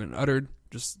words are even uttered,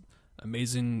 just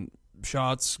amazing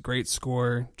shots, great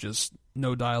score, just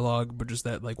no dialogue, but just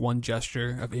that like one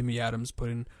gesture of Amy Adams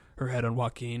putting her head on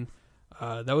Joaquin.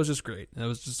 That was just great. That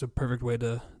was just a perfect way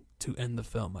to end the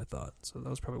film, I thought. So that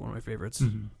was probably one of my favorites.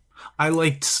 I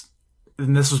liked,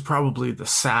 and this was probably the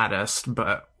saddest,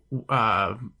 but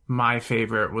my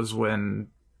favorite was when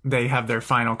they have their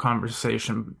final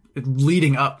conversation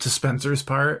leading up to Spencer's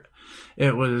part.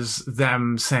 It was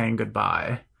them saying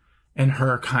goodbye and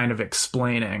her kind of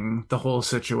explaining the whole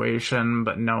situation,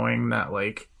 but knowing that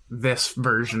like this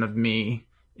version of me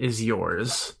is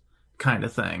yours kind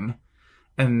of thing.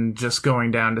 And just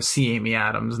going down to see Amy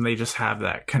Adams, and they just have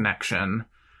that connection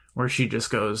where she just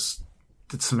goes,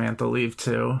 did Samantha leave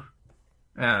too?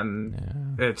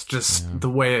 And it's just the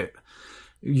way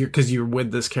because you're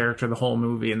with this character the whole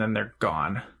movie and then they're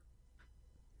gone.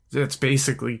 It's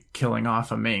basically killing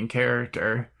off a main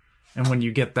character. And when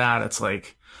you get that, it's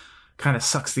like kind of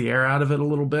sucks the air out of it a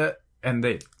little bit. And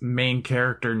the main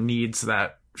character needs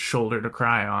that shoulder to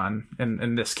cry on. And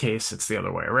in this case, it's the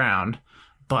other way around.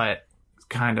 But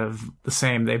kind of the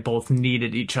same. They both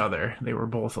needed each other. They were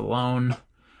both alone.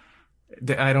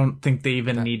 I don't think they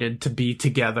even needed to be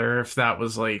together if that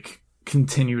was like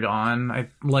continued on. I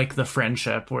like the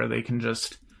friendship where they can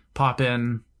just pop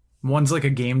in. One's like a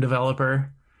game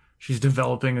developer. She's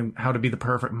developing how to be the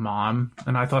perfect mom.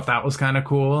 And I thought that was kind of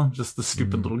cool. Just the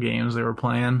stupid little games they were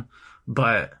playing.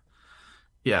 But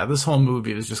yeah, this whole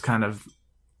movie was just kind of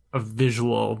a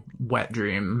visual wet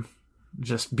dream.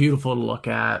 Just beautiful to look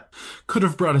at. Could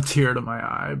have brought a tear to my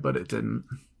eye, but it didn't.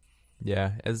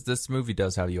 Yeah, as this movie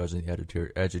does have you on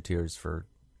the edge of tears for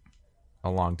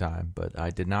a long time, but I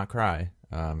did not cry.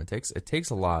 It takes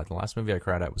a lot. The last movie I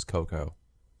cried at was Coco.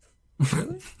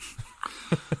 Really?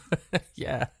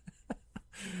 Yeah.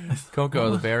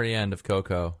 Coco, the very end of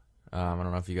Coco. I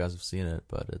don't know if you guys have seen it,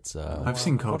 but it's... I've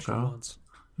seen Coco.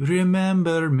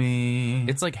 Remember me.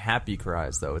 It's like happy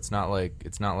cries, though. It's not like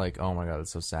oh my god,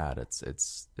 it's so sad.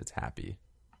 It's happy.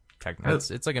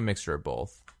 It's like a mixture of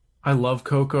both. I love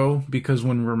Coco because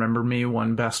when Remember Me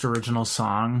won Best Original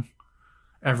Song,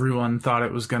 everyone thought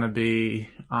it was going to be,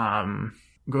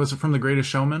 was it from The Greatest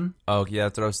Showman? Oh, yeah,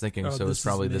 that's what I was thinking. So it's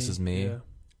probably This Is Me.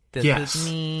 Yeah. This is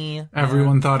me.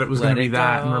 Everyone thought it was going to be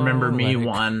that, and Remember Me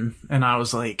won. And I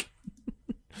was like,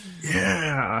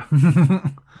 yeah.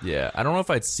 Yeah, I don't know if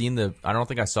I'd seen I don't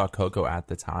think I saw Coco at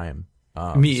the time.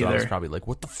 Me so either. I was probably like,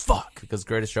 what the fuck? Because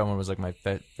Greatest Showman was like my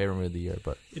favorite movie of the year.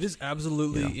 But it is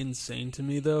absolutely insane to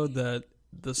me, though, that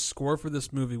the score for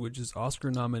this movie, which is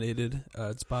Oscar nominated,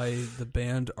 it's by the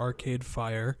band Arcade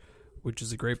Fire, which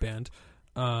is a great band.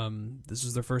 This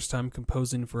is their first time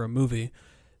composing for a movie.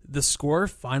 The score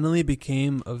finally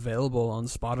became available on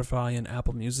Spotify and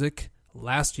Apple Music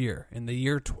last year, in the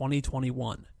year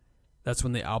 2021. That's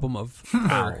when the album of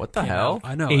Her what the came hell? out.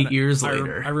 I know. 8 years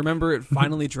later. I remember it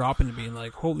finally dropping and being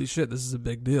like, holy shit, this is a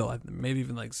big deal. I maybe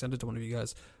even like sent it to one of you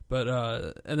guys. But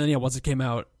and then once it came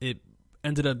out, it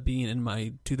ended up being in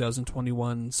my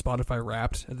 2021 Spotify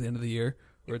Wrapped at the end of the year,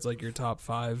 where it's like your top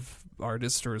 5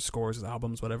 artists or scores,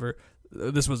 albums, whatever.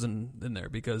 This was in there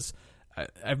because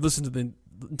I've listened to the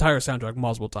entire soundtrack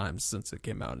multiple times since it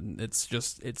came out, and it's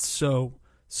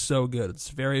so good. It's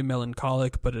very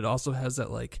melancholic, but it also has that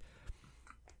like,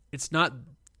 it's not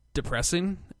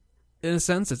depressing in a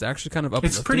sense. It's actually kind of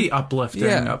uplifting. It's pretty uplifting,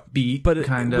 upbeat, but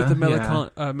kind of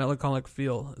with a melancholic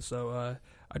feel. So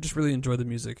I just really enjoy the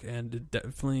music, and it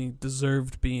definitely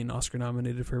deserved being Oscar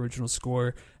nominated for original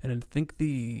score. And I think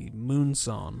the Moon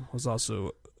Song was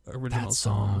also original That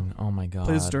song. Oh my god.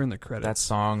 Plays during the credits. That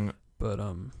song. But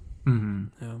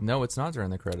yeah. No, it's not during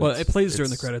the credits. Well, it plays during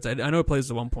the credits. I know it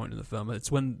plays at one point in the film.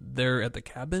 It's when they're at the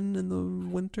cabin in the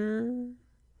winter.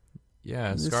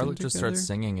 Yeah, They sing Scarlett just together? starts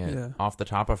singing it Yeah. off the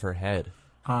top of her head.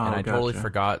 Oh, And I totally gotcha.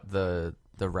 forgot the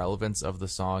relevance of the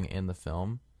song in the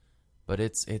film. But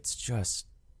it's just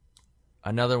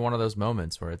another one of those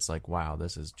moments where it's like, wow,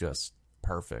 this is just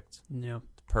perfect. Yeah.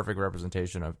 Perfect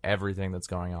representation of everything that's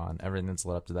going on, everything that's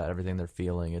led up to that, everything they're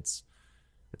feeling. It's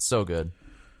so good.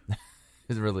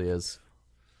 It really is.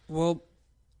 Well,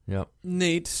 Yep.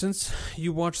 Nate, since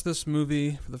you watched this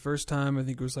movie for the first time, I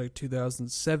think it was like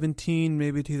 2017,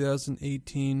 maybe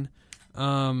 2018.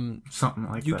 Something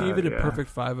like you that. gave it a yeah. perfect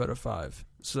 5 out of 5.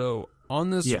 So on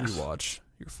this Yes. rewatch,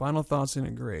 your final thoughts and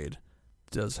a grade.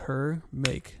 Does Her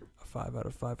make a 5 out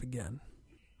of 5 again?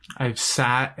 I've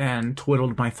sat and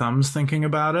twiddled my thumbs thinking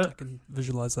about it. I can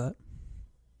visualize that.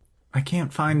 I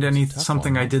can't find tough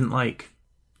something one, I right? didn't like.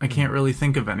 I can't really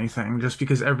think of anything just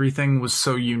because everything was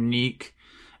so unique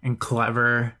and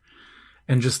clever,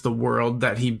 and just the world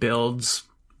that he builds.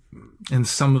 In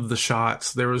some of the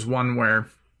shots, there was one where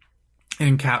it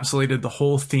encapsulated the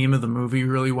whole theme of the movie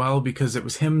really well because it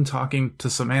was him talking to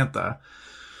Samantha,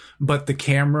 but the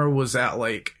camera was at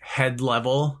like head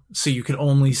level, so you could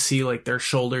only see like their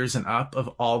shoulders and up of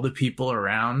all the people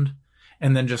around,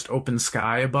 and then just open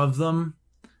sky above them.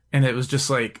 And it was just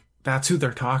like, that's who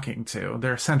they're talking to.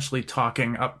 They're essentially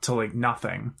talking up to like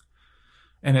nothing.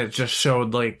 And it just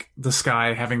showed like the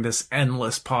sky having this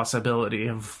endless possibility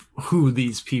of who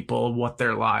these people, what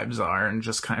their lives are, and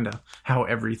just kind of how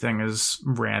everything is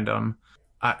random.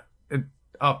 Yeah,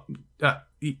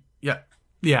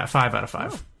 5 out of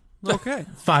 5. Okay.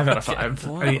 5 out of 5.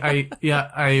 Wow.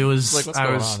 I was Like, what's I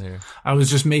going was on here? I was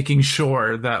just making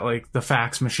sure that like the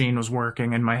fax machine was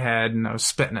working in my head and I was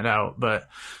spitting it out. But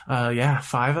 5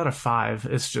 out of 5.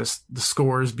 It's just, the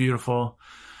score is beautiful.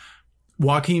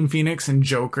 Joaquin Phoenix and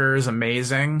Joker is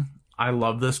amazing. I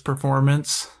love this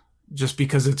performance just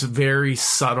because it's very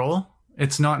subtle.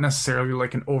 It's not necessarily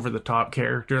like an over the top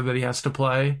character that he has to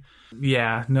play.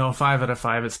 Yeah, no, 5 out of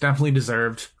 5. It's definitely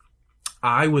deserved.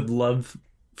 I would love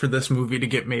for this movie to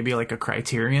get maybe like a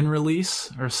Criterion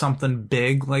release or something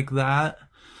big like that.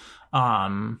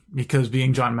 Because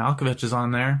being John Malkovich is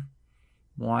on there,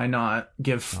 why not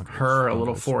give her a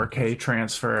little 4K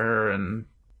transfer and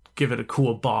give it a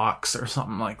cool box or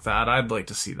something like that? I'd like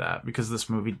to see that because this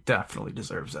movie definitely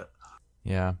deserves it.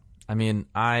 Yeah. I mean,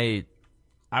 I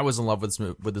was in love with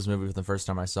this movie for the first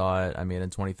time I saw it. I mean, in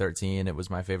 2013, it was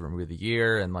my favorite movie of the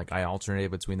year, and like I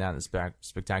alternated between that and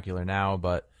Spectacular Now.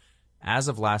 But as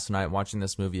of last night, watching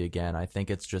this movie again, I think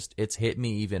it's hit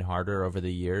me even harder over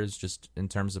the years, just in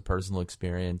terms of personal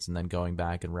experience, and then going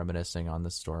back and reminiscing on the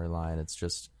storyline. It's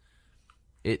just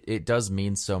it does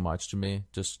mean so much to me.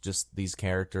 Just these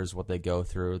characters, what they go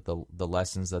through, the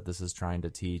lessons that this is trying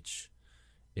to teach.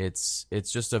 It's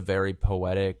just a very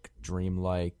poetic,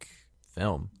 dreamlike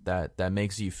film that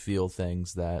makes you feel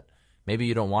things that maybe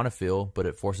you don't want to feel, but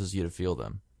it forces you to feel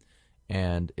them.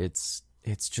 And it's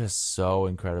just so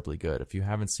incredibly good. If you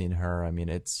haven't seen Her, I mean,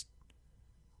 it's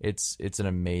an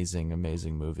amazing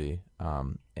movie.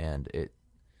 And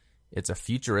it's a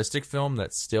futuristic film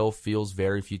that still feels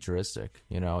very futuristic,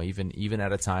 you know, even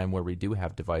at a time where we do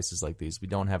have devices like these. We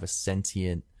don't have a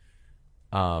sentient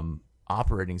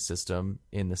operating system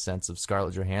in the sense of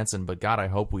Scarlett Johansson, but God, I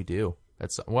hope we do.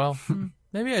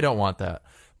 Maybe I don't want that.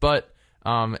 But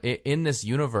in this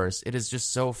universe, it is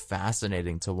just so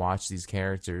fascinating to watch these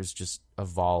characters just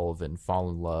evolve and fall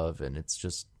in love, and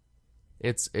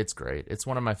it's great. It's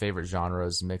one of my favorite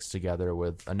genres mixed together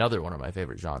with another one of my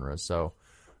favorite genres. So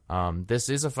this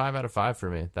is a 5 out of 5 for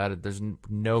me. That there's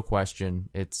no question.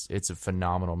 It's a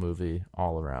phenomenal movie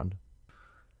all around.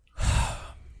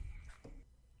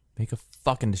 Make a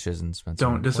fucking decision, Spencer.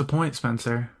 Don't disappoint,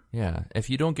 Spencer. Yeah, if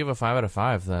you don't give a 5 out of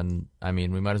 5, then I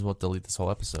mean, we might as well delete this whole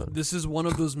episode. This is one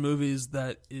of those movies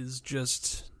that is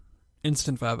just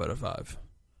instant 5 out of 5.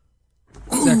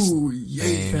 Ooh,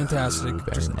 yeah. Fantastic.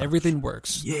 Very Just much. everything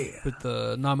works. Yeah. With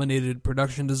the nominated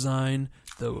production design,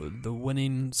 the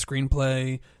winning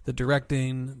screenplay, the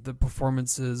directing, the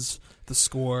performances, the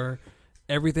score,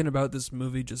 everything about this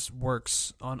movie just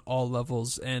works on all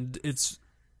levels, and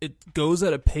it goes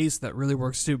at a pace that really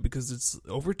works too, because it's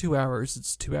over 2 hours.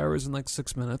 It's 2 hours and like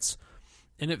 6 minutes.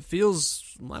 And it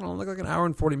feels, I don't know, like an hour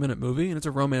and 40-minute movie. And it's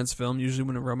a romance film. Usually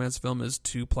when a romance film is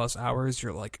 2+ hours,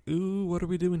 you're like, ooh, what are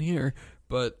we doing here?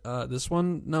 But this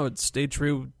one, no, it stayed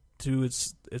true to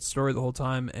its story the whole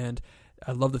time. And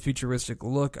I love the futuristic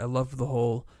look. I love the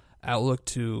whole outlook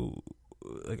to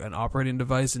like an operating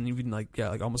device, and even like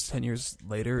almost 10 years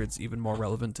later, it's even more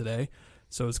relevant today.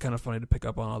 So it's kind of funny to pick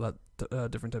up on all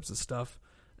that different types of stuff.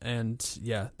 And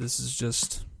yeah, this is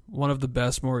just one of the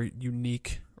best, more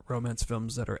unique romance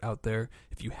films that are out there.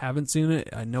 If you haven't seen it,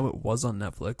 I know it was on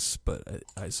Netflix, but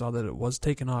I saw that it was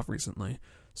taken off recently,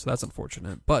 so that's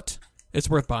unfortunate. But it's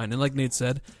worth buying. And like Nate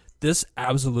said, this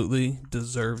absolutely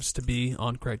deserves to be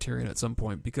on Criterion at some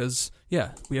point because,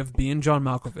 yeah, we have Being John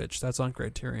Malkovich. That's on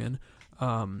Criterion.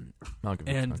 And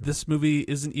this movie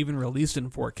isn't even released in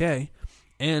 4K.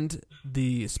 And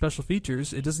the special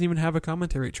features, it doesn't even have a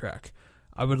commentary track.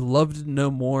 I would love to know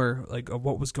more like of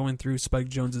what was going through Spike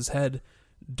Jonze's head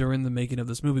during the making of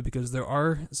this movie, because there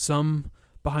are some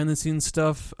behind-the-scenes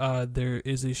stuff. There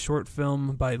is a short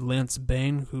film by Lance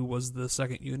Bain, who was the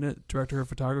second unit director of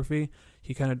photography.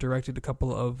 He kind of directed a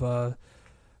couple of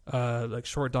like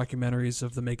short documentaries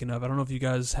of the making of. I don't know if you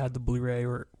guys had the Blu-ray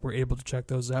or were able to check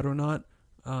those out or not.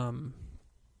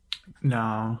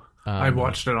 No, I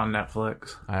watched it on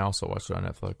Netflix. I also watched it on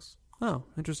Netflix. Oh,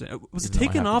 interesting. Was it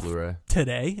taken off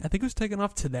today? I think it was taken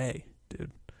off today,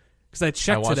 dude. Because I checked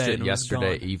today. I watched it and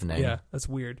yesterday it evening. Yeah, that's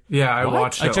weird. Yeah, I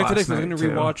watched it. I checked today because I was going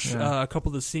going to rewatch a couple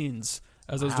of the scenes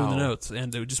as I was doing the Wow. notes,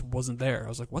 and it just wasn't there. I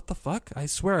was like, "What the fuck?" I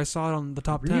swear I saw it on the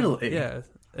top 10. Really? Yeah.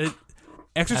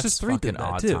 Exorcist That's 3 did fucking that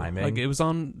odd too. timing. Like it was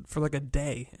on for like a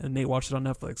day, and Nate watched it on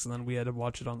Netflix, and then we had to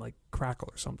watch it on like Crackle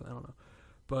or something. I don't know,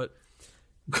 but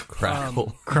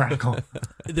Crackle. Crackle.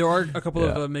 there are a couple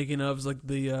Yeah. of making ofs. Like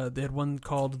they had one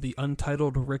called the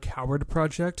Untitled Rick Howard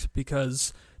Project,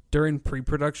 because during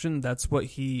pre-production, that's what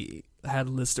he had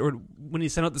listed, or when he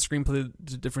sent out the screenplay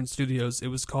to different studios, it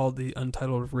was called the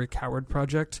Untitled Rick Howard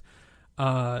Project.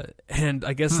 And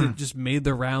I guess it just made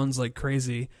the rounds like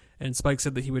crazy. And Spike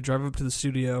said that he would drive up to the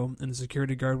studio, and the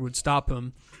security guard would stop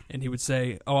him, and he would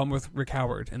say, "Oh, I'm with Rick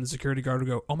Howard." And the security guard would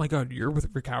go, "Oh my God, you're with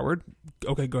Rick Howard?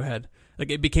 Okay, go ahead."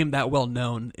 Like it became that well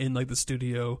known in like the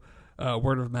studio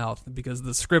word of mouth because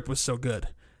the script was so good.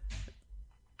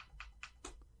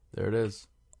 There it is.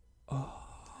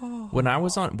 When I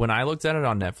looked at it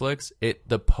on Netflix,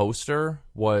 the poster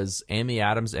was Amy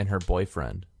Adams and her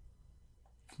boyfriend.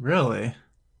 Really?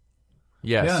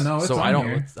 Yes. Yeah, no, it's so on I don't.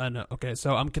 here. I know. Okay,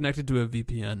 so I'm connected to a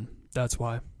VPN. That's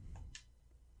why.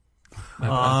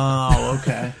 Oh,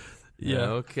 okay. Yeah.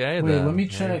 Okay. Wait, then. let me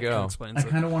There check. you go. Explains I it.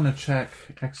 kind of want to check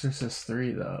Exorcist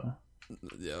 3 though.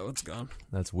 Yeah, it's gone.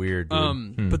 That's weird.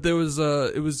 Dude. But there was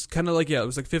it was kind of like it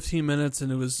was like 15 minutes,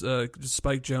 and it was just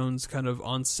Spike Jonze kind of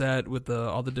on set with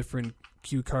all the different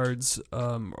cue cards,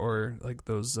 or like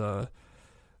those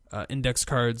index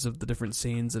cards of the different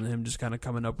scenes, and him just kind of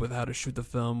coming up with how to shoot the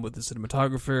film with the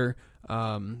cinematographer.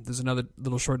 There's another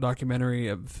little short documentary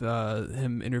of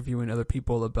him interviewing other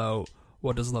people about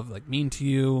what does love like mean to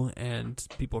you, and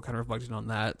people kind of reflecting on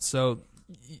that. So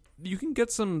you can get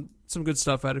some good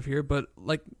stuff out of here, but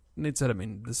like Nate said, I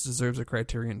mean, this deserves a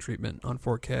Criterion treatment on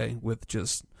 4K with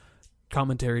just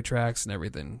commentary tracks and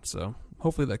everything. So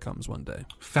hopefully that comes one day.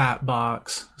 Fat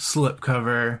box,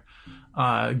 slipcover,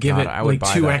 I like would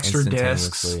buy 2 that extra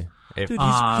discs. instantaneously. If, Dude,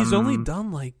 he's only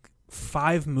done like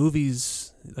 5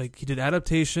 movies. Like he did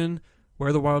Adaptation,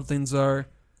 Where the Wild Things Are,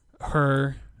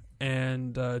 Her,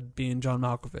 and Being John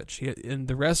Malkovich. And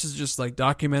the rest is just like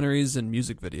documentaries and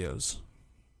music videos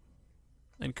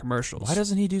and commercials. why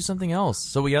doesn't he do something else?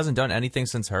 So he hasn't done anything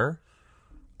since Her?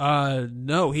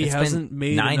 No, he It's been hasn't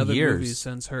made 9 another years. movie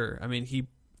since Her. I mean,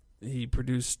 he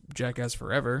produced Jackass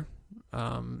Forever,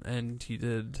 and he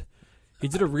did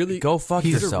a really Go fuck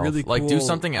he did a yourself. really Like, do cool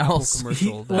something Apple else.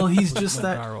 commercial that He's was- just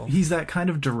went that. viral. He's that kind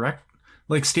of direct.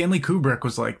 Like Stanley Kubrick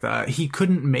was like that. He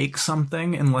couldn't make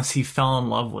something unless he fell in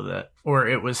love with it or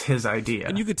it was his idea.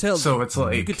 And you could tell. So it's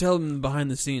like you could tell him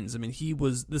behind the scenes. I mean,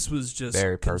 this was just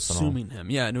Very personal. consuming him.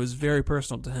 Yeah, and it was very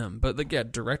personal to him. But like, yeah,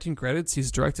 directing credits,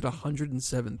 he's directed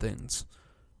 107 things.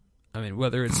 I mean,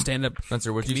 whether it's stand-up,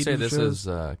 Spencer, would you say comedian this shows,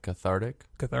 is cathartic?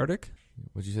 cathartic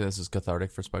Would you say this is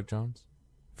cathartic for Spike Jonze?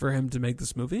 for him to make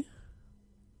this movie?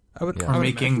 I would. Yeah. I Or would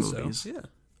making imagine so. movies. Yeah.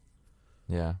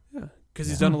 Yeah. Yeah, because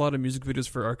he's done a lot of music videos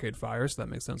for Arcade Fire, so that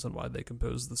makes sense on why they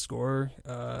composed the score.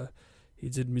 He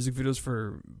did music videos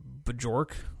for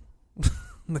Bjork,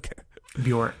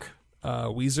 Bjork.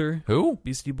 Weezer, Who?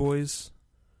 Beastie Boys.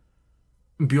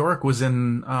 Bjork was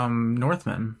in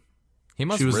Northman. He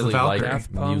must She was the really Valkyrie. like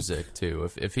Daft Punk. music too.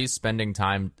 If he's spending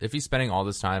all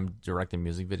this time directing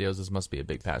music videos, this must be a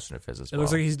big passion of his as It well.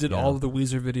 looks like he's did Yeah. all of the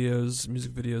Weezer videos,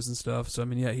 music videos and stuff. So I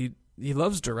mean, yeah, he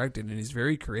loves directing and he's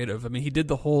very creative. I mean, he did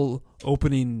the whole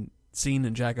opening scene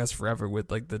in Jackass Forever with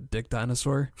like the dick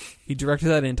dinosaur. He directed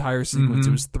that entire sequence.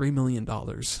 It was $3 million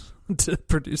to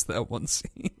produce that one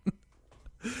scene.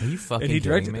 Are you fucking And he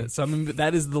directed kidding me? it. So I mean,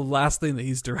 that is the last thing that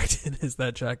he's directed is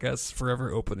that Jackass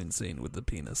Forever opening scene with the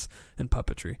penis and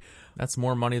puppetry. That's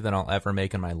more money than I'll ever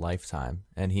make in my lifetime.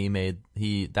 And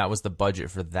that was the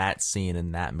budget for that scene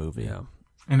in that movie. Yeah.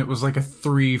 And it was like a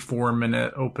 3-4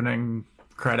 minute opening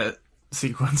credit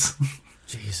sequence.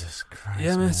 Jesus Christ.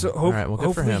 Yeah, man. So All right, well, good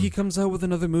for hopefully him. he comes out with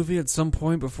another movie at some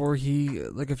point before he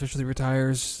officially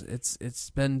retires. It's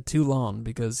been too long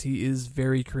because he is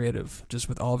very creative, just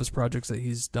with all of his projects that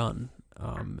he's done.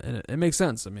 And it makes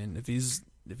sense. I mean, if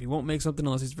he won't make something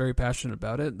unless he's very passionate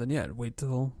about it, then yeah, wait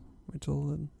till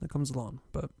it comes along.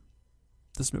 But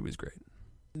this movie's great.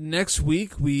 Next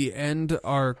week, we end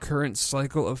our current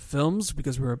cycle of films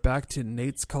because we're back to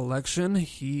Nate's collection.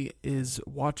 He is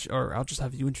I'll just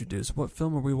have you introduce. What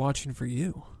film are we watching for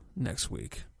you next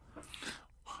week?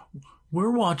 We're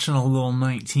watching a little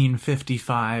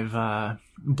 1955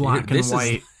 black and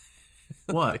white.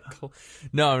 What?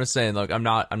 No, I'm just saying, look, I'm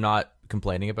not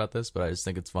complaining about this, but I just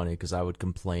think it's funny because I would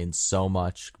complain so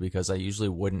much because I usually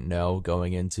wouldn't know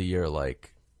going into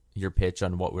your pitch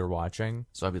on what we're watching.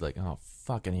 So I'd be like, oh,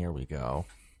 fucking here we go.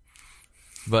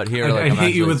 But here, I I'm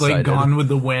hate you with excited. like Gone with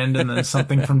the Wind and then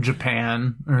something from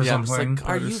Japan or Yeah, I'm just something. like,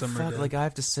 are you Summer fuck? Day. Like I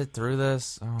have to sit through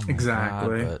this? Oh my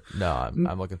Exactly. God. But no,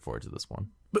 I'm looking forward to this one.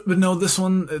 But no, this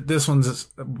one's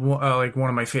like one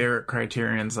of my favorite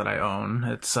Criterions that I own.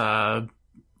 It's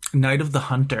Night of the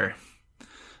Hunter,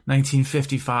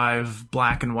 1955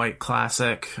 black and white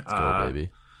classic. Let's go, baby.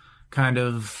 Kind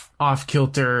of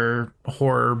off-kilter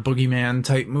horror boogeyman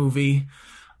type movie.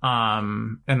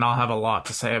 And I'll have a lot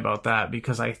to say about that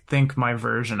because I think my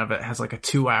version of it has like a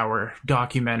 2-hour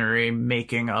documentary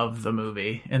making of the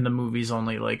movie, and the movie's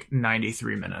only like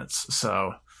 93 minutes.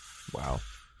 So Wow.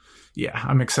 yeah,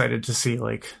 I'm excited to see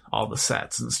like all the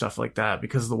sets and stuff like that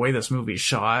because the way this movie's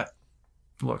shot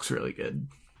looks really good.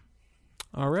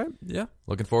 All right. Yeah.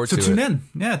 Looking forward So to tune it. in.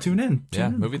 Yeah, tune in. Yeah,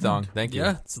 Tune in. movie thong. Thank you.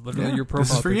 Yeah. It's literally Yeah, your this is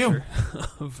profile for you. picture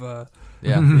of.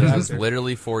 Yeah, Yeah. this is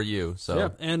literally for you. So Yeah,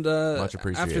 and much after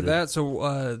appreciated. that,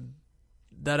 so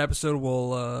that episode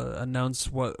will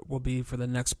announce what will be for the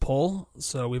next poll.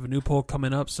 So we have a new poll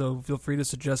coming up. So feel free to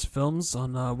suggest films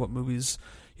on what movies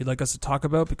you'd like us to talk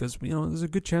about because there's a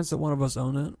good chance that one of us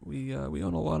own it. We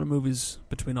own a lot of movies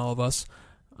between all of us.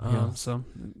 Yeah. So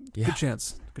Yeah. good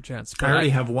chance. I already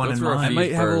have one go in through our I mind.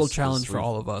 might have a little first, challenge because for we've-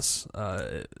 all of us,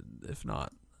 if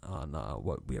not on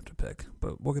what we have to pick.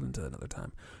 But we'll get into that another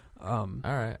time. All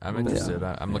right, I'm Yeah. interested.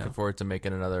 I'm looking Yeah. forward to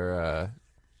making another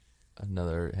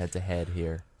head-to-head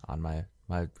here on my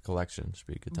collection. Should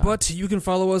be a good time. But you can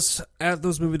follow us at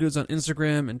Those Movie Dudes on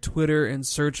Instagram and Twitter and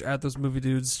search at Those Movie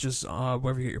Dudes just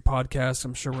wherever you get your podcasts.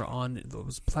 I'm sure we're on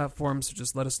those platforms, so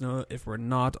just let us know if we're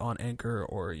not on Anchor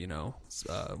or,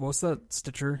 what's that,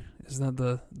 Stitcher? Isn't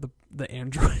that the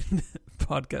Android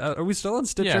podcast? Are we still on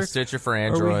Stitcher? yeah, Stitcher for Are we?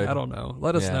 Android. I don't know.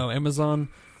 Let us Yeah. know. Amazon.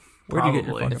 Where do you get your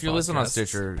Probably. fucking If you listen on podcasts?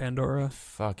 Stitcher- Pandora.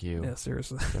 Fuck you. Yeah,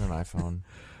 seriously. Get an iPhone.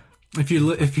 If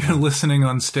you're listening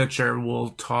on Stitcher, we'll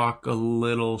talk a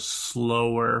little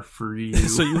slower for you.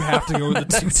 So you have to go with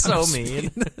the two So times mean.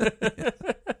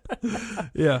 speed.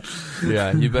 Yeah.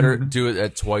 Yeah, you better do it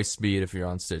at twice speed if you're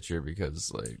on Stitcher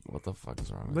because, like, what the fuck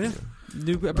is wrong But with yeah, you?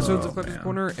 new episodes of Oh, Collector's man.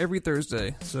 Corner every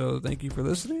Thursday. So thank you for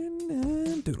listening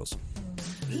and doodles.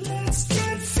 Let's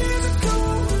get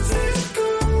physical, physical.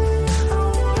 I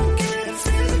wanna get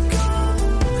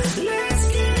physical. Let's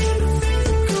get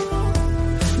physical.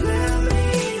 Let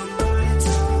me your body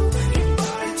talk, your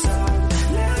body talk.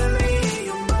 Let me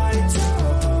your body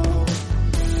talk.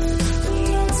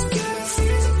 Let's get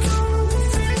physical,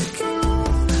 physical.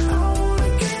 I wanna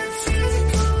get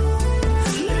physical.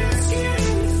 Let's get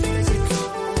physical.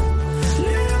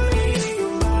 Let me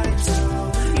your body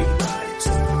talk, your body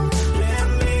talk. Let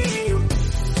me your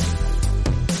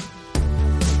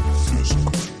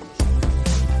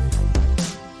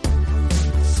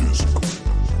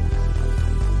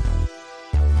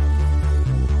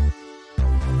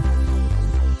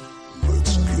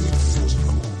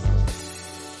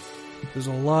There's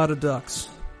a lot of ducks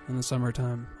in the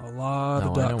summertime. A lot of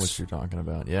No, ducks. I know what you're talking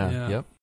about. Yeah. Yeah. Yep.